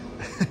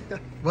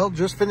 Well,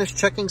 just finished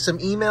checking some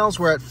emails.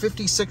 We're at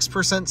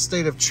 56%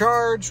 state of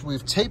charge.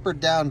 We've tapered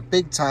down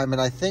big time,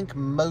 and I think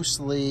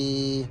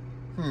mostly,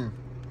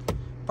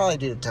 probably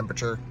due to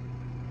temperature.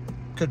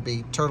 Could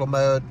be turtle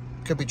mode,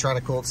 could be trying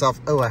to cool itself.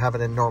 Oh, I have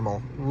it in normal.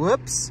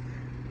 Whoops.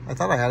 I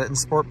thought I had it in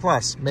Sport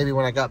Plus. Maybe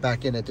when I got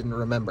back in, it didn't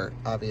remember.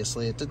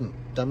 Obviously, it didn't.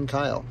 Dumb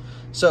Kyle.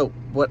 So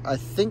what I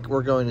think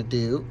we're going to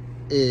do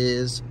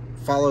is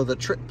follow the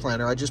trip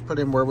planner. I just put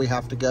in where we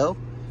have to go.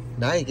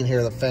 Now you can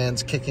hear the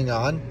fans kicking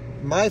on.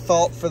 My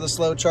fault for the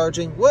slow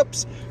charging.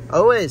 Whoops.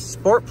 Always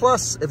Sport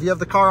Plus if you have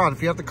the car on.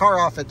 If you have the car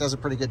off, it does a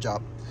pretty good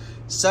job.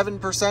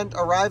 7%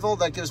 arrival.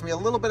 That gives me a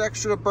little bit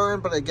extra to burn,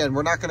 but again,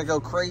 we're not going to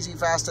go crazy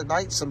fast at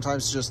night.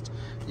 Sometimes just,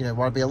 you know,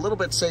 want to be a little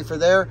bit safer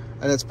there.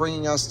 And it's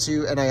bringing us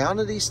to an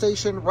Ionity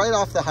station right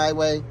off the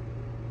highway.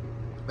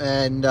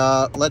 And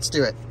let's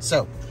do it.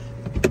 So,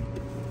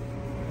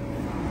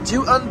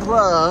 to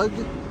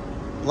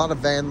unplug, a lot of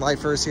van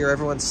lifers here.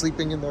 Everyone's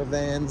sleeping in their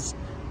vans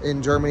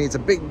in Germany. It's a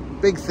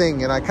big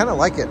thing, and I kind of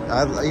like it.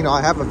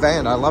 I have a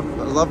van. I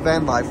love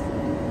van life.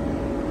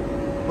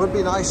 Would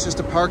be nice just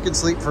to park and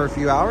sleep for a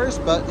few hours,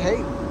 but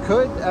hey,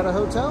 could at a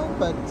hotel.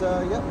 But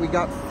yeah, we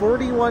got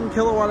 41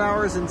 kilowatt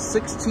hours in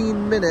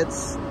 16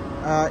 minutes,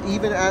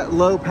 even at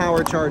low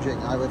power charging,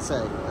 I would say,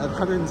 at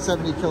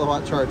 170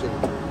 kilowatt charging,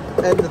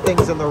 and the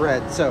thing's in the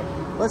red. So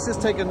let's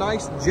just take a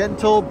nice,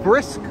 gentle,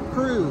 brisk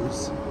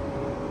cruise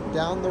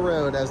down the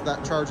road as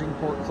that charging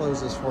port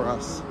closes for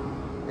us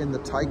in the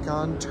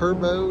Taycan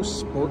Turbo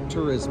Sport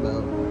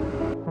Turismo.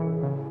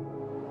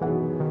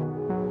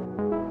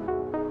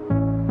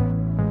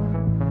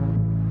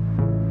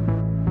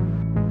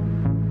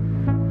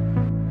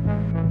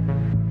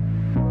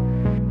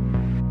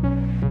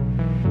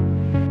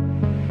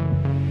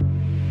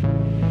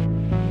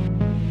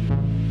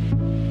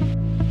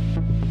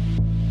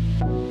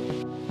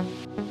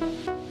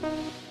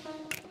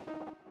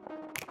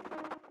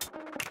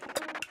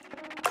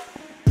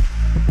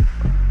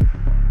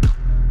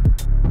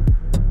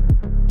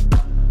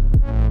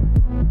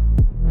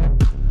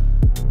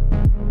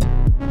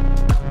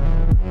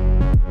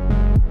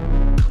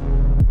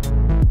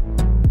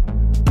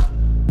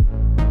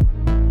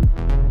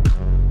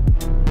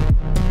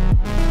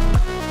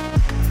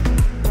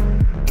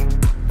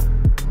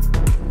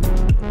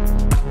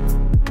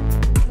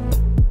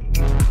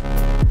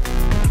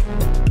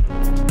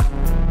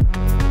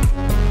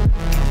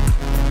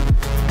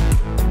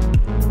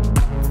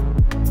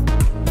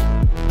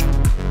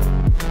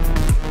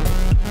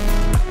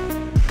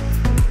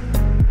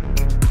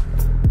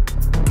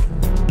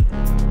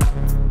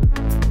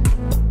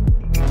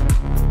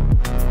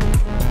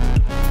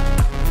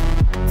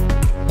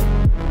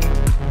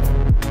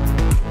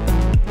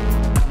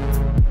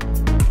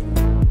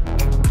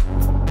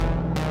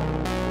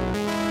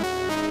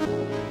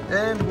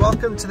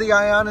 Welcome to the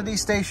Ionity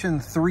station.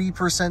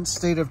 3%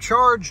 state of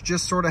charge.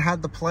 Just sort of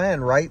had the plan,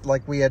 right?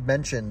 Like we had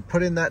mentioned,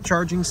 put in that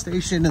charging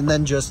station and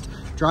then just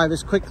drive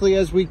as quickly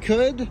as we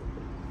could,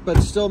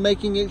 but still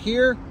making it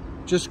here.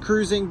 Just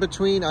cruising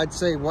between, I'd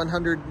say,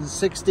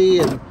 160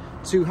 and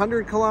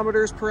 200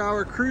 kilometers per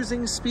hour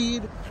cruising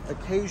speed.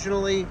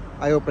 Occasionally,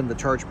 I opened the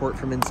charge port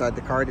from inside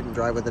the car, didn't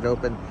drive with it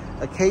open.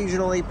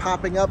 Occasionally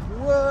popping up,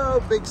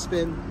 whoa, big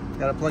spin,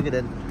 gotta plug it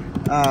in.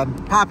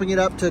 popping it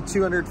up to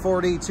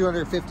 240,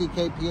 250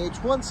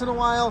 kph once in a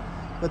while.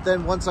 But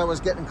then once I was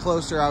getting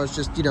closer, I was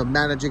just, you know,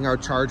 managing our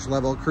charge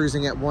level,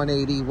 cruising at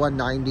 180,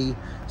 190,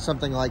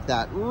 something like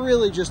that.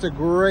 Really just a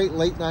great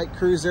late night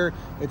cruiser.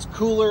 It's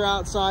cooler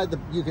outside.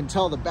 You can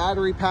tell the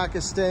battery pack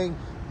is staying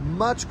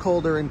much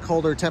colder in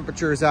colder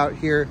temperatures out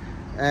here.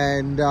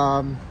 And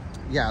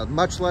yeah,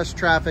 much less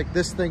traffic.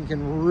 This thing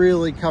can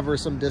really cover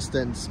some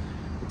distance.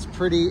 It's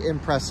pretty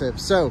impressive.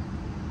 So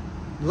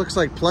it looks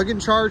like plug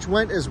and charge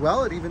went as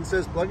well. It even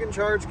says plug and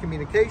charge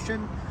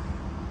communication.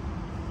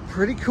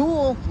 Pretty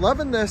cool,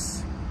 loving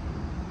this.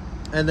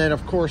 And then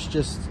of course,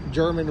 just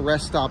German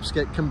rest stops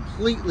get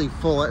completely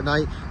full at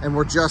night, and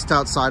we're just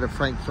outside of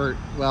Frankfurt.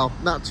 Well,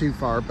 not too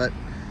far, but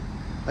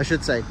I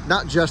should say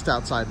not just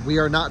outside. We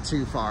are not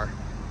too far.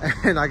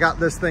 And I got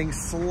this thing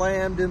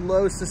slammed in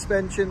low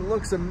suspension.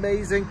 Looks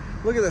amazing.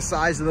 Look at the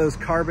size of those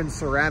carbon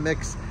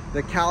ceramics.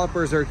 The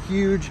calipers are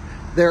huge.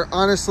 They're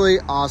honestly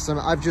awesome.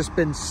 I've just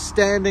been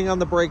standing on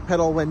the brake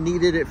pedal when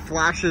needed. It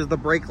flashes the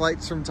brake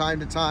lights from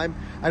time to time.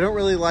 I don't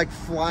really like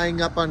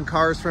flying up on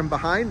cars from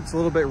behind. It's a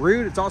little bit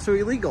rude. It's also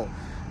illegal.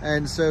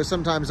 And so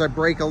sometimes I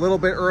brake a little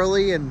bit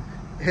early and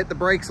hit the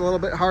brakes a little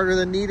bit harder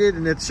than needed.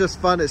 And it's just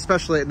fun,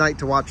 especially at night,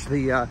 to watch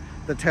the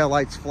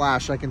taillights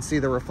flash. I can see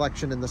the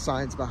reflection in the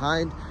signs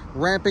behind.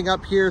 Ramping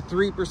up here,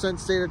 3%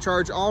 state of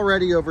charge,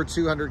 already over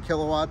 200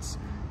 kilowatts,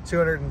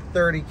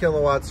 230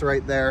 kilowatts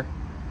right there.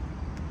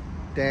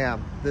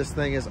 Damn, this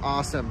thing is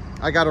awesome.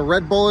 I got a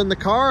Red Bull in the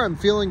car. I'm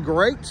feeling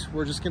great.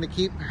 We're just gonna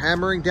keep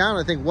hammering down.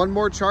 I think one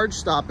more charge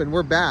stop and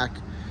we're back.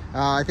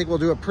 I think we'll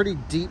do a pretty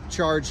deep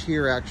charge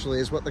here, actually,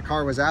 is what the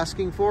car was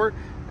asking for.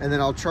 And then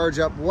I'll charge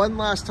up one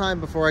last time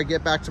before I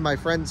get back to my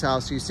friend's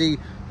house. You see,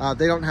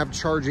 they don't have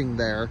charging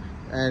there,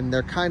 and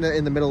they're kind of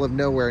in the middle of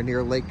nowhere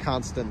near Lake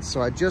Constance.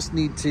 So I just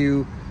need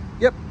to,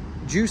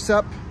 juice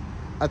up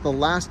at the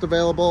last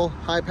available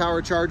high power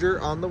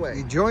charger on the way.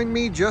 You join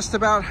me just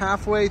about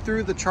halfway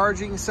through the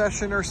charging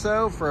session or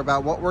so for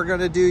about what we're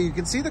gonna do. You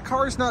can see the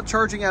car's not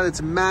charging at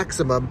its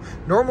maximum.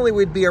 Normally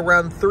we'd be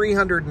around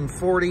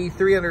 340,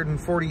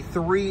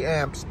 343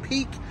 amps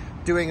peak,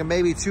 doing a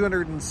maybe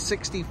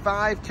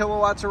 265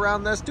 kilowatts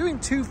around this, doing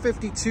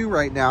 252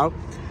 right now.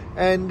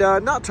 And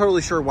not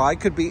totally sure why.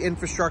 Could be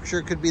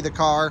infrastructure, could be the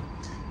car.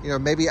 You know,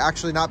 maybe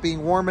actually not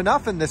being warm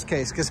enough in this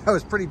case, because I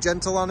was pretty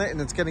gentle on it and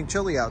it's getting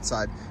chilly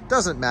outside.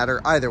 Doesn't matter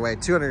either way,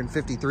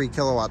 253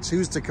 kilowatts,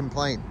 who's to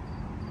complain?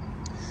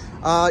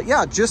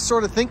 Yeah, just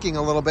sort of thinking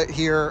a little bit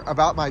here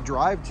about my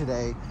drive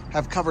today.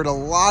 Have covered a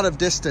lot of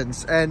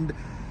distance, and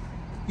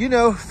you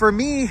know, for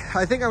me,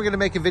 I think I'm gonna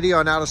make a video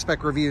on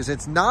out-of-spec reviews.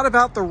 It's not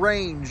about the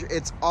range,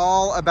 it's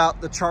all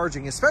about the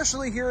charging,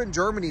 especially here in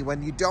Germany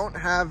when you don't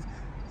have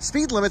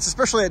speed limits,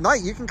 especially at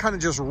night. You can kind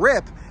of just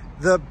rip.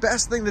 The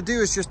best thing to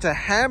do is just to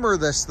hammer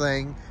this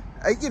thing,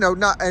 you know,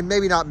 and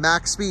maybe not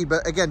max speed,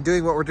 but again,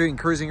 doing what we're doing,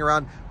 cruising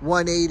around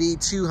 180,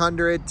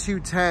 200,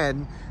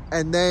 210,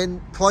 and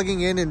then plugging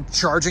in and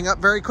charging up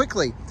very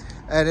quickly.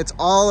 And it's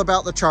all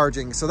about the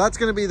charging. So that's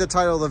gonna be the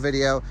title of the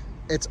video.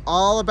 It's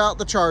all about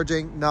the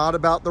charging, not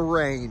about the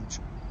range.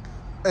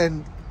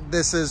 And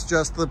this is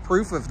just the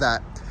proof of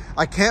that.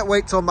 I can't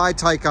wait till my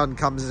Taycan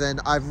comes in.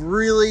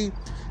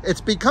 It's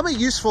become a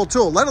useful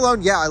tool, let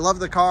alone, yeah, I love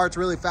the car. It's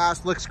really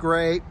fast, looks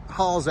great,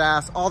 hauls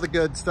ass, all the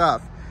good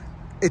stuff.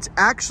 It's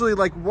actually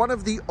like one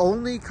of the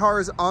only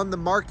cars on the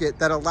market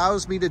that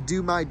allows me to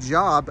do my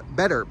job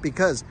better,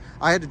 because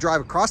I had to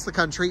drive across the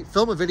country,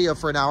 film a video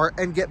for an hour,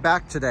 and get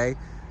back today.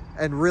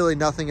 And really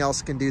nothing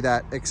else can do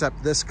that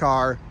except this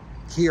car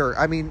here.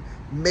 I mean,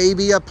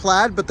 maybe a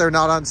Plaid, but they're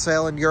not on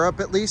sale in Europe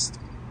at least.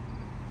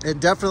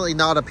 And definitely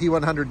not a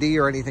P100D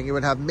or anything. It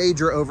would have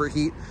major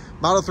overheat.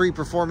 Model 3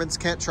 Performance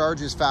can't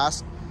charge as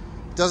fast.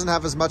 Doesn't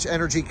have as much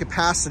energy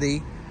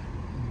capacity,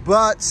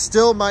 but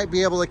still might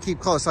be able to keep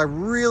close. I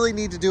really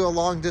need to do a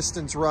long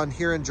distance run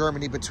here in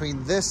Germany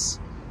between this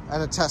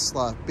and a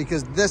Tesla,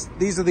 because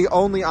these are the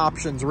only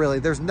options really.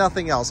 There's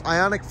nothing else.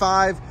 Ioniq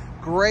 5,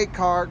 great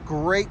car,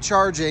 great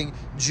charging,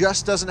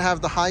 just doesn't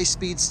have the high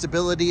speed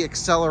stability,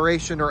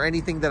 acceleration, or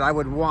anything that I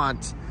would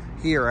want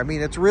here. I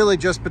mean, it's really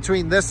just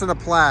between this and a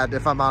Plaid,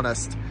 if I'm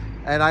honest.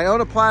 And I own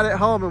a Plaid at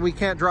home, and we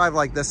can't drive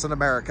like this in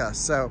America.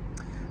 So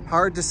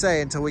hard to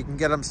say until we can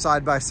get them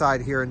side by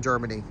side here in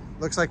Germany.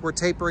 Looks like we're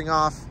tapering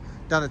off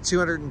down to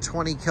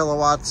 220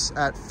 kilowatts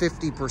at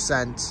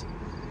 50%.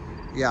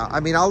 Yeah, I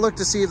mean, I'll look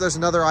to see if there's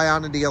another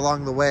Ionity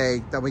along the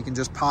way that we can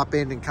just pop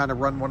in and kind of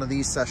run one of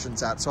these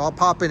sessions at. So I'll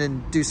pop in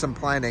and do some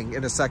planning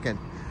in a second.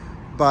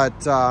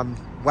 But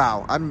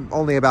wow, I'm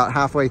only about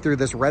halfway through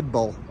this Red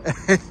Bull,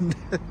 and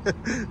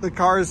the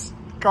car's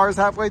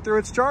halfway through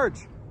its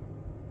charge.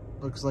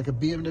 Looks like a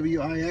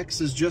BMW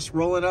iX is just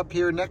rolling up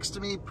here next to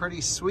me.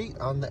 Pretty sweet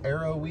on the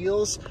Aero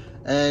wheels.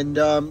 And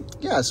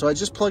yeah, so I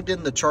just plugged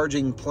in the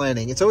charging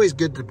planning. It's always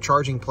good to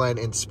charging plan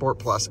in Sport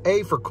Plus.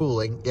 A, for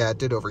cooling. Yeah, it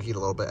did overheat a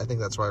little bit. I think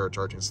that's why we're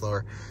charging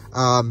slower.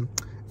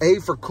 A,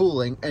 for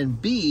cooling,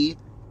 and B,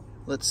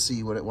 Let's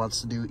see what it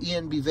wants to do.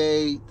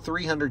 ENBV,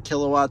 300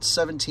 kilowatts,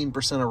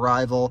 17%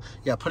 arrival.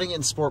 Yeah, putting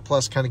in Sport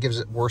Plus kind of gives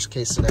it worst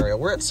case scenario.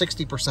 We're at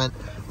 60%.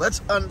 Let's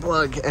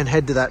unplug and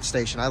head to that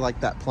station. I like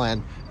that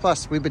plan.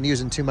 Plus, we've been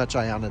using too much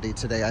Ionity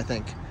today, I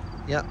think.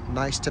 Yeah,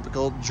 nice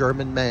typical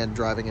German man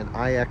driving an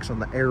iX on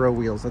the Aero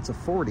wheels. That's a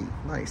 40,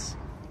 nice.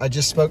 I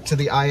just spoke to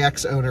the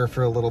iX owner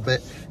for a little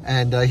bit,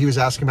 and he was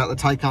asking about the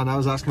Taycan. I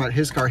was asking about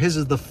his car. His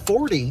is the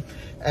 40,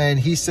 and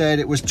he said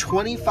it was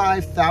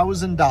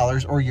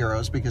 $25,000, or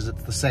euros, because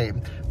it's the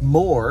same,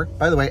 more.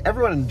 By the way,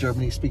 everyone in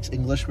Germany speaks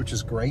English, which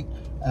is great.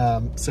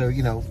 So,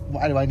 you know,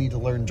 why do I need to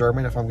learn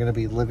German if I'm going to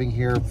be living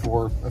here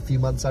for a few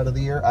months out of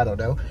the year? I don't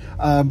know.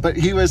 But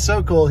he was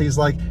so cool. He's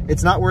like,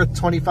 it's not worth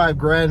 25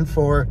 grand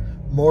for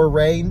more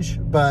range,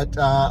 but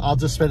I'll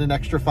just spend an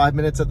extra 5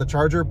 minutes at the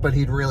charger, but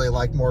he'd really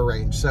like more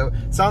range. So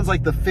it sounds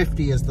like the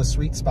 50 is the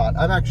sweet spot.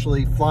 I'm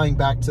actually flying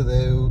back to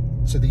the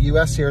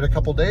US here in a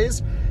couple days,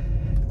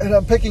 and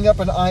I'm picking up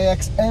an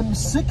iX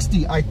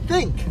M60, I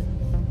think.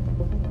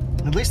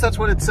 At least that's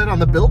what it said on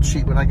the build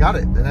sheet when I got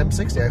it, an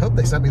M60. I hope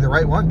they sent me the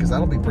right one, because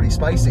that'll be pretty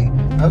spicy.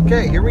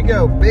 Okay, here we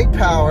go, big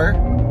power.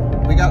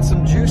 We got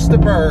some juice to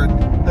burn.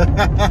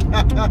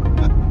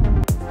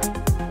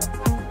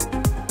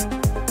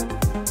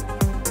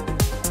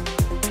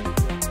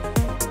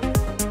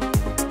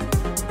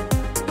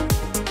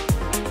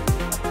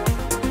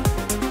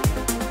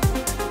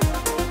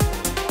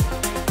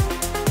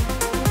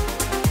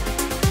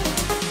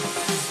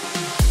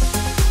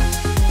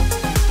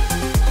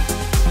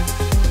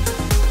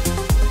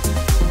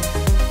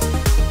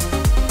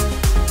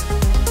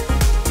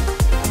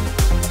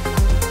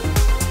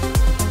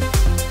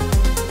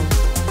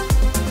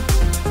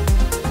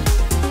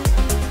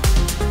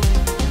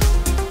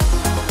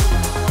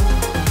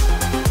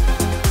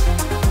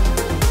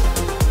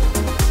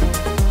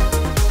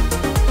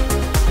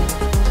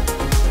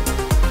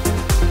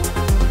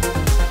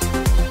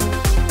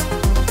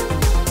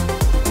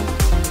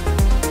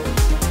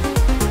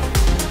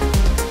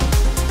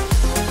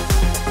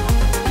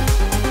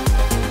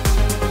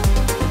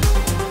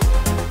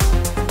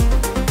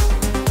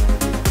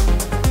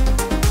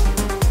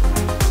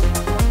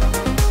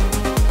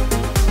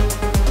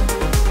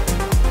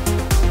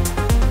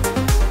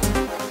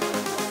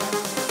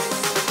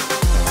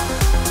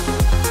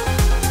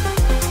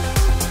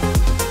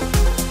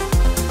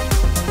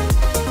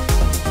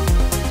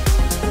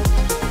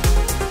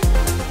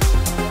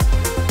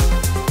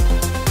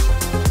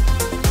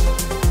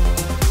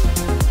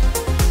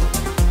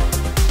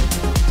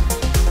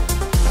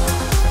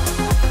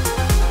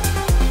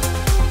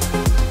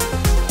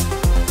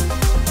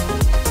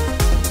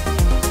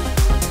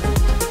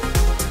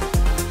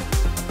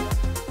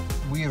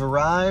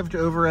 Arrived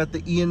over at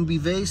the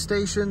ENBV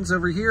stations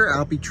over here.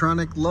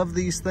 Alpitronic, love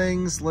these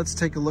things. Let's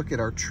take a look at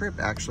our trip.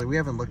 Actually, we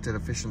haven't looked at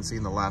efficiency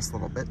in the last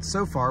little bit.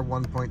 So far,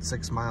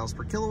 1.6 miles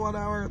per kilowatt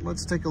hour.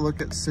 Let's take a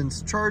look at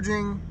since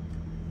charging.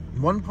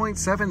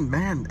 1.7,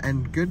 man,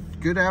 and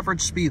good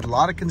average speed. A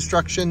lot of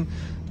construction,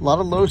 a lot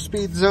of low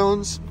speed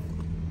zones.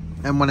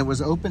 And when it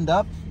was opened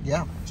up,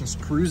 yeah,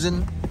 just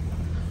cruising.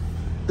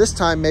 This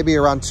time, maybe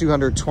around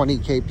 220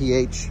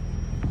 kph.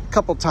 A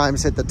couple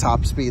times hit the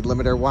top speed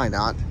limiter, why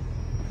not?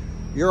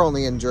 You're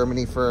only in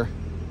Germany for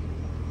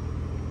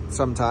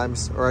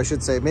sometimes, or I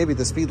should say maybe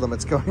the speed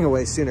limit's going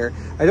away sooner.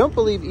 I don't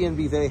believe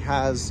ENBV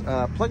has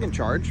plug and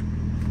charge,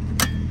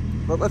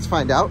 but let's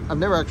find out. I've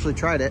never actually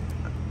tried it.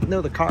 I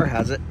know the car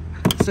has it.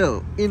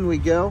 So in we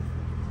go.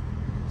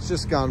 It's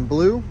just gone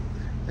blue.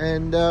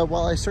 And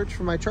while I search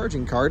for my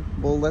charging card,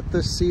 we'll let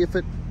this see if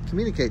it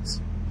communicates.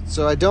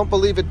 So I don't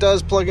believe it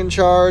does plug and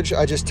charge.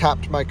 I just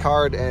tapped my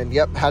card and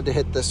yep, had to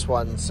hit this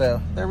one.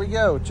 So there we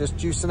go, just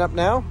juicing up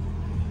now.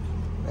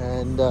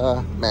 And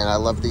man, I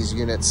love these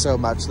units so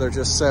much. They're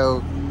just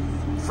so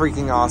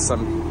freaking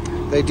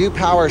awesome. They do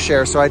power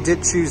share, so I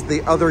did choose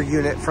the other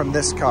unit from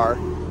this car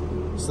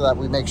so that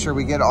we make sure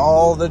we get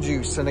all the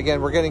juice. And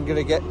again, we're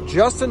gonna get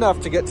just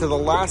enough to get to the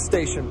last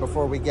station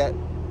before we get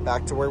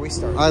back to where we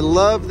started. I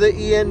love the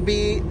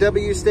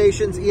ENBW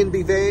stations,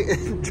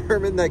 ENBV in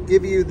German, that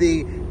give you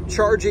the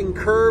charging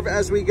curve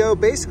as we go.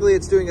 Basically,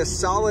 it's doing a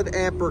solid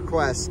amp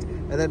request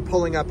and then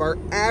pulling up. Our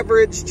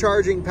average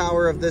charging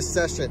power of this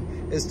session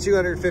is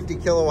 250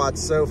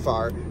 kilowatts so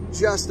far.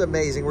 Just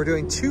amazing. We're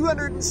doing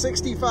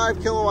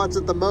 265 kilowatts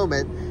at the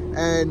moment.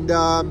 And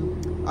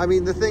I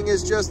mean, the thing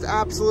is just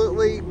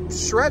absolutely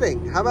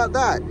shredding. How about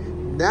that?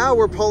 Now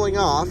we're pulling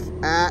off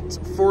at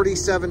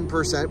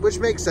 47%, which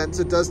makes sense.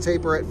 It does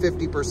taper at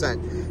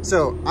 50%.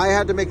 So I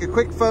had to make a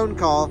quick phone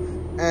call,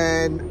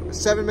 and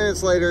 7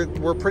 minutes later,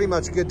 we're pretty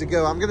much good to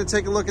go. I'm gonna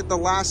take a look at the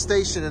last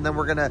station and then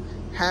we're gonna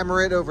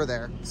hammer it over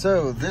there.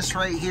 So this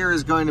right here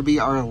is going to be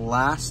our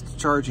last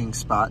charging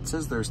spot. It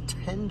says there's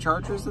 10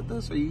 chargers at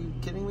this. Are you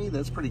kidding me?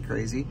 That's pretty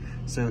crazy.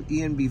 So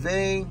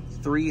ENBV,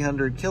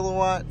 300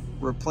 kilowatt,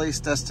 replace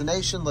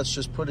destination. Let's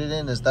just put it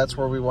in as that's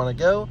where we wanna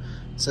go.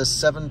 It says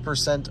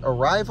 7%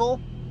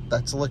 arrival.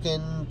 That's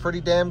looking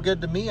pretty damn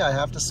good to me, I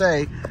have to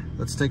say.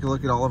 Let's take a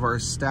look at all of our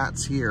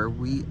stats here.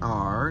 We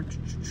are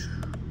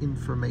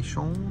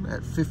information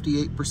at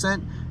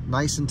 58%.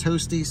 nice and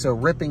toasty. So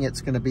ripping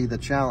it's going to be the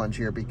challenge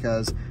here,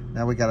 because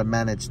now we got to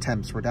manage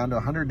temps. We're down to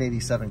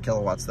 187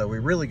 kilowatts though. We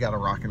really got to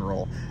rock and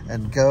roll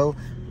and go.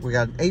 We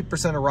got an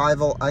 8%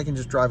 arrival. I can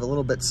just drive a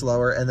little bit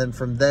slower, and then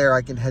from there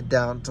I can head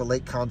down to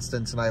Lake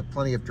Constance, and I have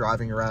plenty of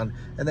driving around,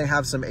 and they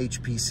have some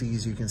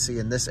HPCs you can see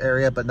in this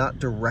area, but not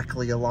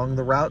directly along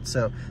the route.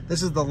 So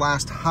this is the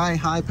last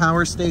high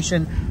power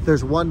station.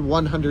 There's one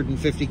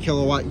 150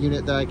 kilowatt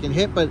unit that I can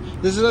hit, but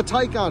this is a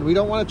Taycan. We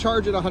don't want to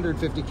charge it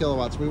 150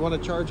 kilowatts. We want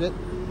to charge it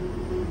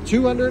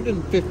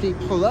 250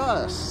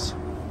 plus.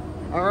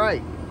 All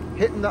right,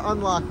 hitting the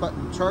unlock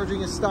button.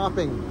 Charging is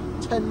stopping.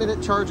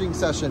 10-minute charging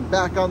session,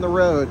 back on the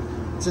road.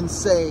 It's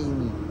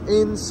insane,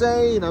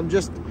 insane. I'm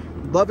just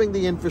loving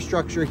the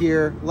infrastructure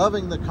here,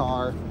 loving the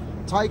car.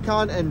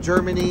 Taycan and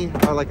Germany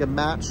are like a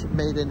match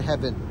made in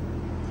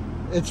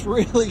heaven. It's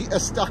really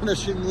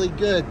astonishingly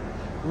good,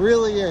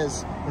 really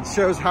is. It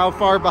shows how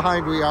far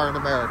behind we are in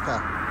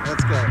America.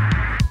 Let's go.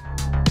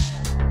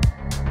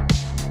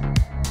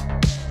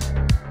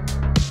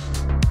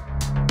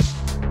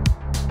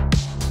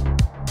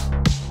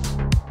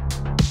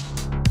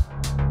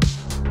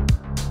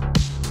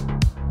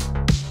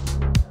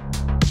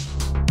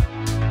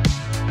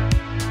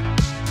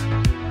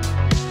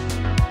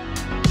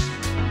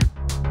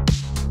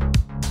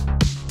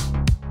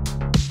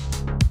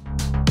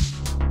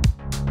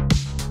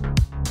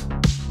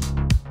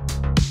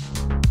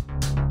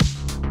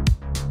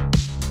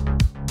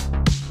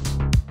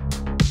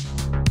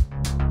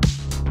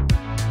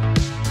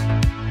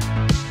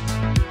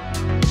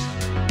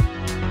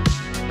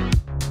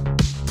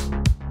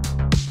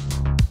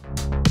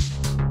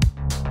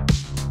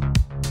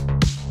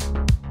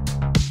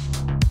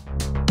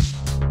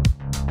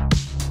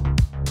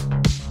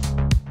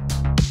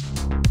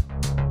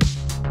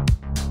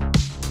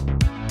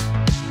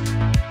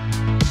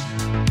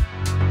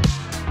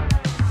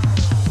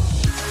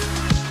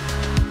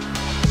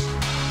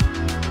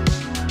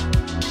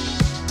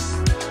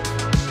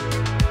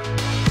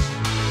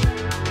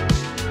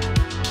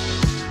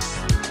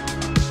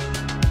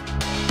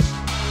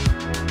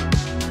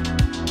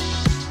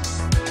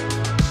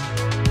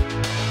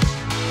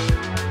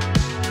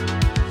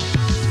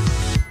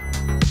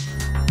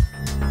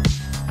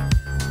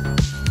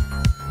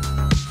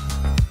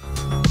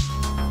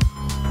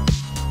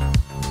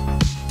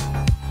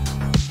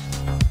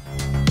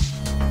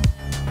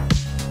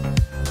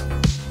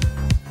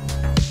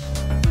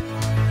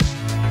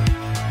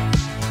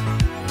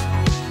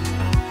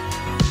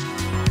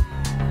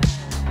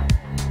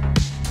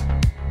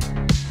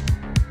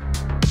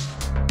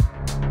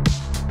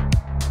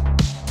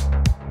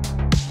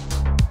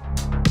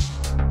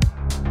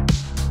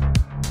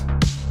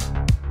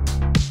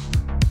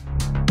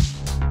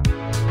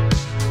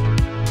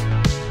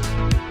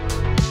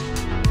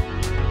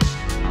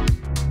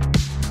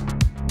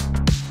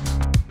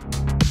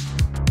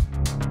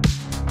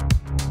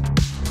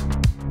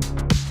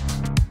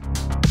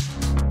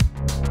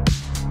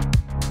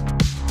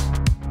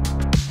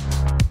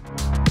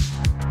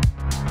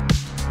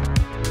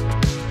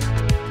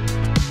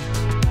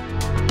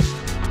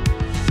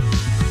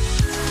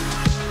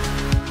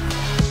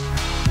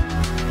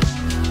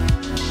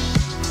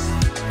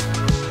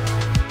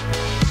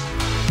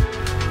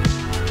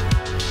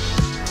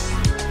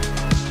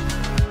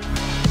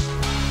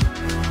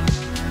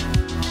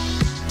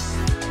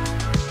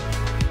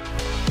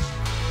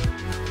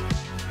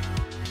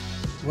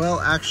 Well,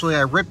 actually,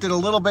 I ripped it a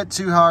little bit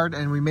too hard,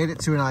 and we made it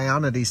to an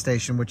Ionity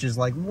station, which is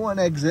like one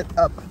exit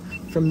up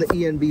from the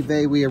ENB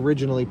bay we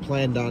originally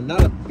planned on.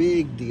 Not a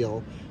big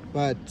deal,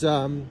 but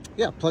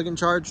yeah, plug and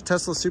charge,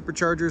 Tesla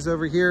superchargers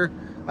over here.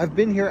 I've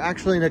been here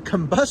actually in a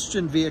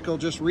combustion vehicle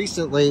just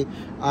recently.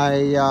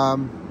 Yeah,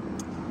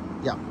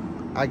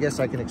 I guess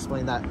I can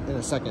explain that in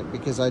a second,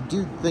 because I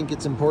do think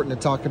it's important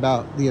to talk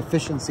about the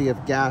efficiency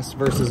of gas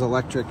versus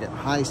electric at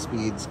high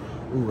speeds.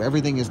 Ooh,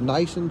 everything is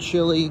nice and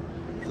chilly.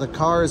 The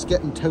car is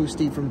getting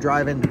toasty from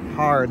driving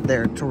hard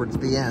there towards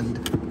the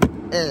end.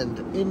 And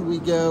in we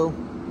go,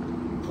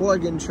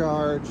 plug and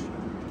charge,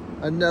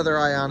 another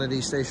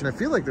Ionity station. I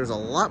feel like there's a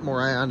lot more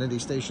Ionity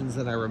stations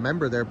than I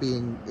remember there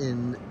being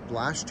in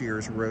last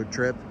year's road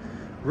trip.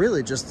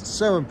 Really just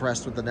so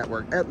impressed with the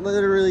network. At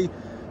literally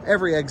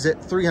every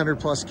exit, 300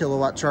 plus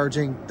kilowatt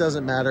charging,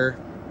 doesn't matter.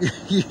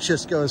 You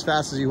just go as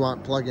fast as you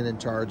want, plug in and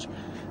charge.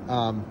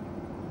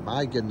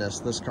 My goodness,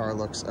 this car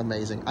looks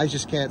amazing. I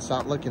just can't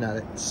stop looking at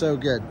it. It's so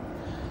good.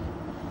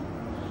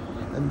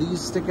 And these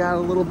stick out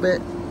a little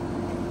bit.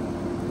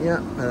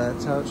 Yeah,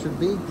 that's how it should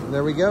be.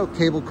 There we go.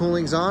 Cable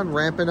cooling's on,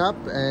 ramping up,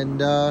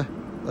 and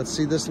let's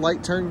see this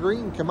light turn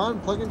green. Come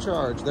on, plug and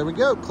charge. There we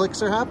go.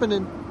 Clicks are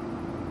happening.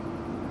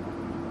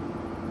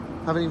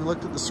 Haven't even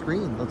looked at the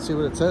screen. Let's see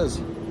what it says.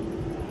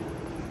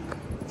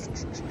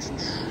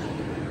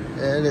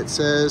 And it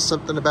says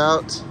something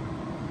about,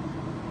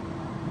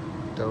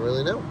 don't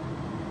really know.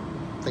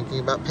 Thinking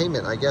about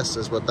payment, I guess,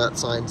 is what that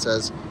sign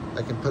says.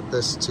 I can put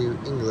this to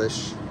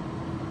English.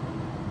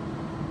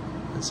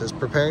 It says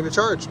preparing to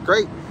charge.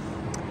 Great.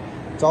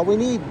 That's all we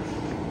need.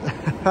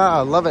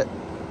 I love it.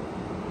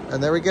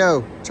 And there we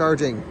go,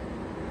 charging.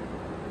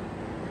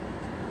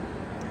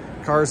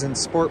 Car's in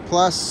Sport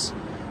Plus,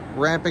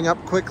 ramping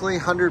up quickly,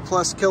 100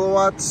 plus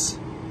kilowatts.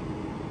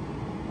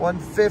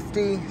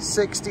 150,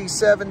 60,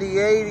 70,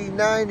 80,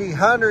 90,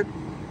 100,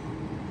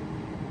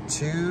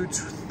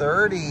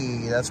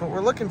 230. That's what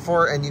we're looking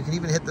for. And you can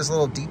even hit this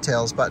little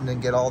details button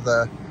and get all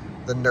the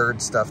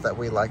nerd stuff that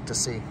we like to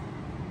see.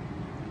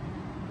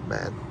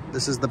 Man,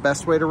 this is the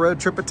best way to road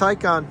trip a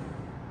Taycan.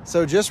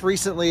 So just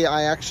recently,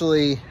 I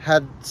actually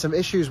had some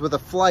issues with a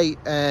flight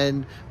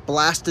and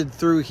blasted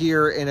through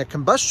here in a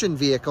combustion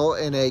vehicle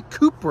in a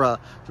Cupra,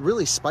 a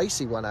really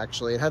spicy one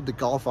actually. It had the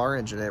Golf R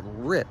engine, it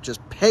ripped, just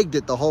pegged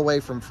it the whole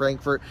way from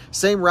Frankfurt.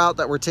 Same route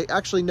that we're taking,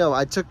 actually no,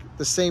 I took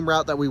the same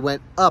route that we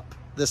went up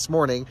this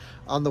morning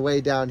on the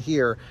way down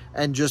here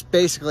and just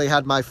basically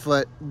had my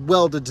foot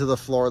welded to the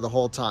floor the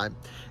whole time.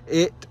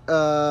 It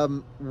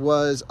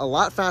was a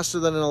lot faster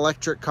than an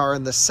electric car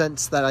in the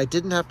sense that I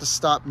didn't have to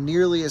stop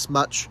nearly as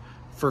much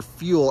for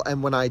fuel.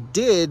 And when I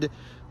did,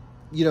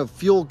 you know,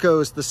 fuel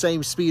goes the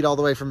same speed all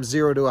the way from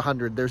 0 to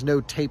 100. There's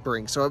no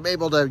tapering. So I'm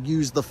able to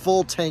use the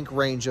full tank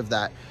range of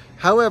that.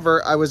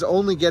 However, I was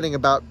only getting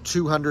about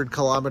 200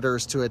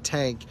 kilometers to a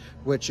tank,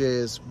 which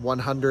is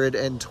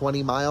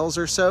 120 miles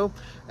or so.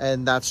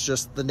 And that's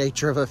just the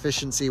nature of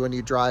efficiency when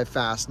you drive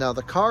fast. Now,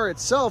 the car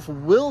itself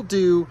will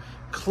do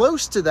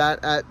close to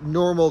that at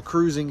normal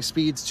cruising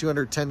speeds,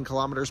 210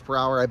 kilometers per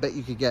hour. I bet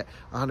you could get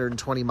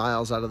 120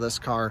 miles out of this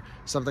car,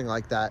 something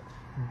like that.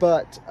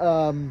 But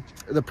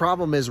the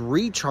problem is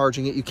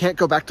recharging it. You can't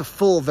go back to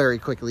full very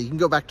quickly. You can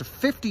go back to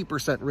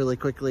 50% really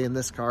quickly in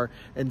this car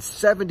and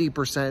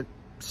 70%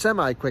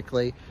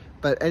 semi-quickly.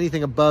 But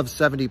anything above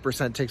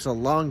 70% takes a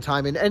long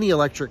time in any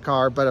electric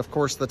car. But of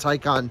course, the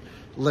Taycan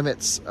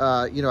limits,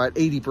 you know, at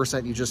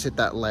 80%, you just hit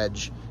that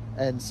ledge.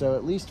 And so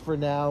at least for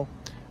now,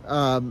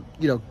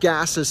 you know,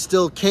 gas is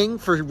still king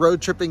for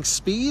road tripping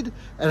speed.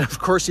 And of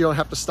course, you don't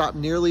have to stop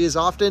nearly as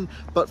often.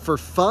 But for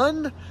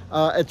fun,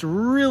 it's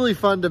really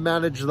fun to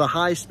manage the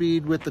high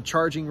speed with the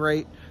charging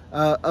rate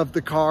of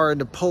the car and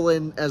to pull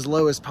in as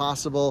low as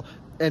possible.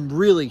 And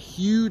really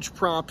huge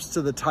props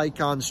to the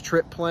Taycan's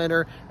trip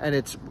planner and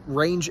its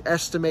range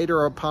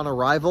estimator upon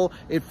arrival.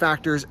 It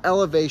factors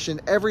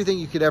elevation, everything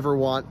you could ever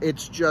want.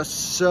 It's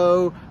just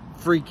so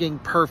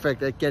freaking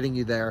perfect at getting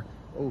you there.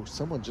 Oh,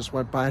 someone just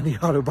went by on the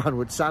Autobahn,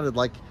 which sounded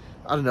like,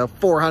 I don't know,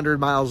 400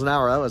 miles an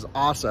hour. That was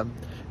awesome.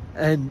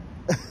 And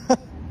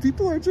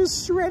people are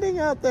just shredding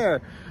out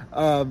there.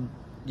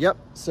 Yep,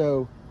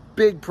 so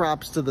big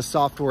props to the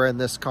software in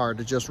this car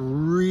to just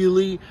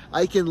really,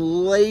 I can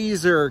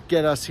laser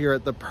get us here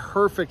at the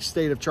perfect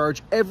state of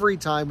charge every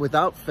time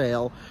without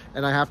fail.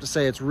 And I have to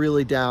say, it's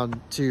really down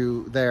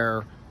to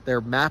their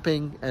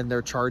mapping and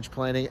their charge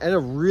planning and a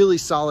really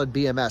solid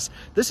BMS.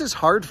 This is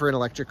hard for an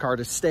electric car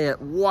to stay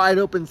at wide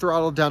open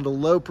throttle down to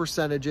low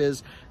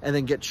percentages and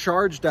then get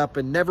charged up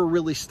and never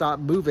really stop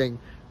moving.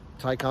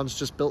 Taycan's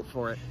just built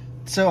for it.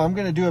 So I'm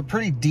going to do a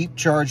pretty deep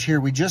charge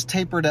here. We just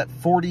tapered at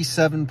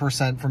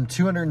 47% from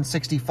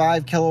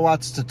 265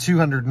 kilowatts to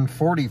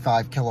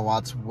 245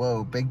 kilowatts.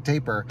 Whoa, big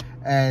taper.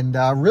 And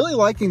really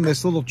liking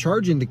this little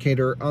charge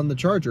indicator on the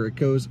charger. It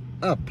goes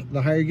up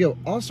the higher you go.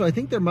 Also, I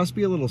think there must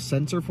be a little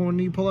sensor for when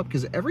you pull up,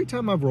 because every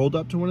time I've rolled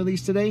up to one of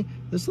these today,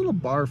 this little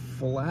bar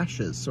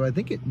flashes. So I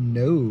think it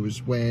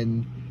knows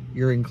when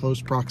you're in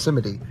close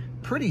proximity.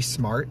 Pretty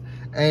smart.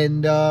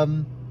 And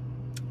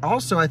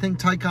also, I think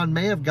Taycan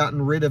may have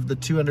gotten rid of the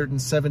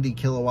 270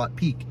 kilowatt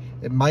peak.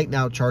 It might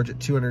now charge at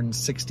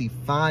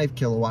 265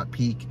 kilowatt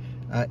peak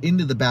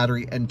into the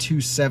battery and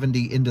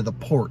 270 into the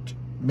port.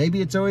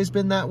 Maybe it's always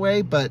been that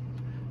way, but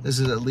this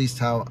is at least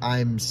how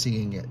I'm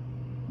seeing it.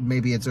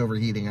 Maybe it's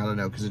overheating, I don't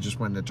know, because it just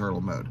went into turtle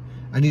mode.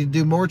 I need to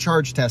do more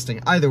charge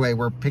testing. Either way,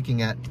 we're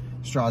picking at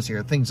straws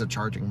here. Thing's a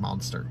charging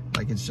monster.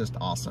 Like, it's just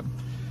awesome.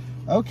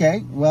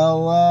 Okay,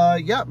 well,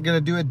 yeah, I'm going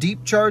to do a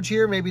deep charge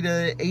here, maybe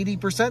to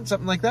 80%,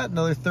 something like that,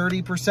 another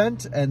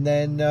 30%, and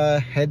then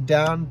head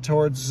down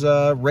towards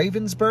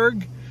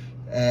Ravensburg,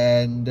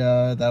 and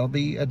that'll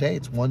be a day.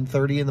 It's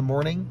 1:30 in the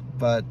morning,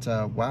 but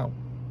wow,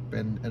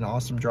 been an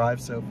awesome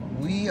drive so far.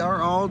 We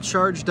are all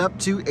charged up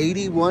to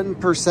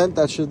 81%.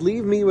 That should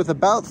leave me with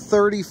about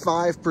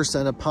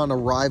 35% upon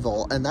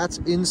arrival, and that's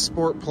in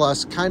Sport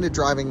Plus, kind of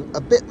driving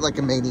a bit like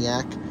a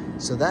maniac,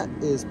 so that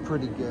is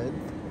pretty good.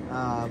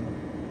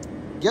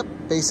 Yep,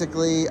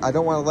 basically, I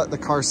don't want to let the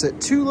car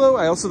sit too low.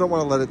 I also don't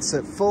want to let it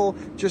sit full.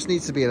 Just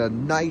needs to be in a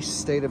nice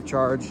state of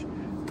charge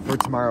for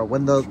tomorrow.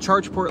 When the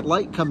charge port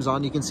light comes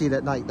on, you can see it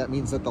at night. That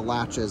means that the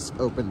latch is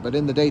open. But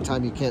in the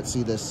daytime, you can't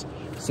see this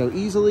so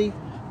easily.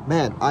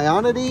 Man,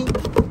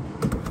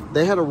 Ionity,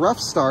 they had a rough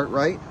start,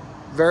 right?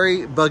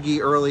 Very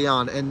buggy early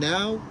on. And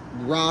now,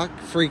 rock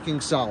freaking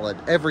solid.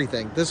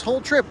 Everything. This whole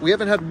trip, we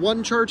haven't had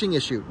one charging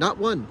issue. Not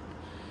one.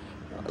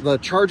 The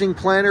charging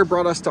planner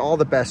brought us to all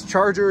the best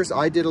chargers.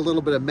 I did a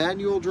little bit of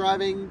manual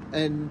driving,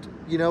 and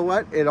you know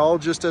what? It all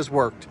just has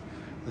worked.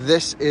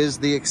 This is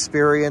the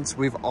experience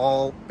we've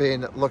all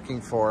been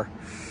looking for.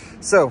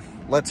 So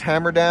let's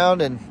hammer down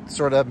and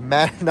sort of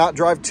not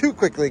drive too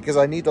quickly, because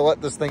I need to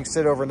let this thing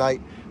sit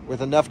overnight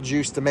with enough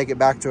juice to make it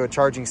back to a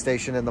charging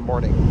station in the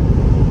morning.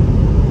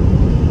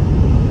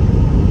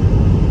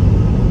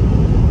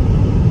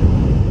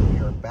 We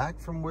are back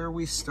from where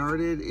we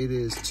started. It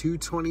is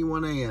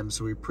 2:21 a.m.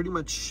 So we pretty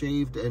much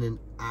shaved in an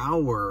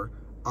hour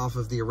off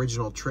of the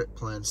original trip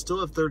plan. Still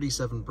have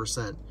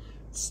 37%.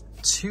 It's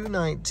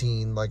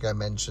 2:19, like I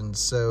mentioned,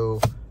 so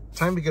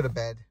time to go to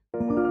bed.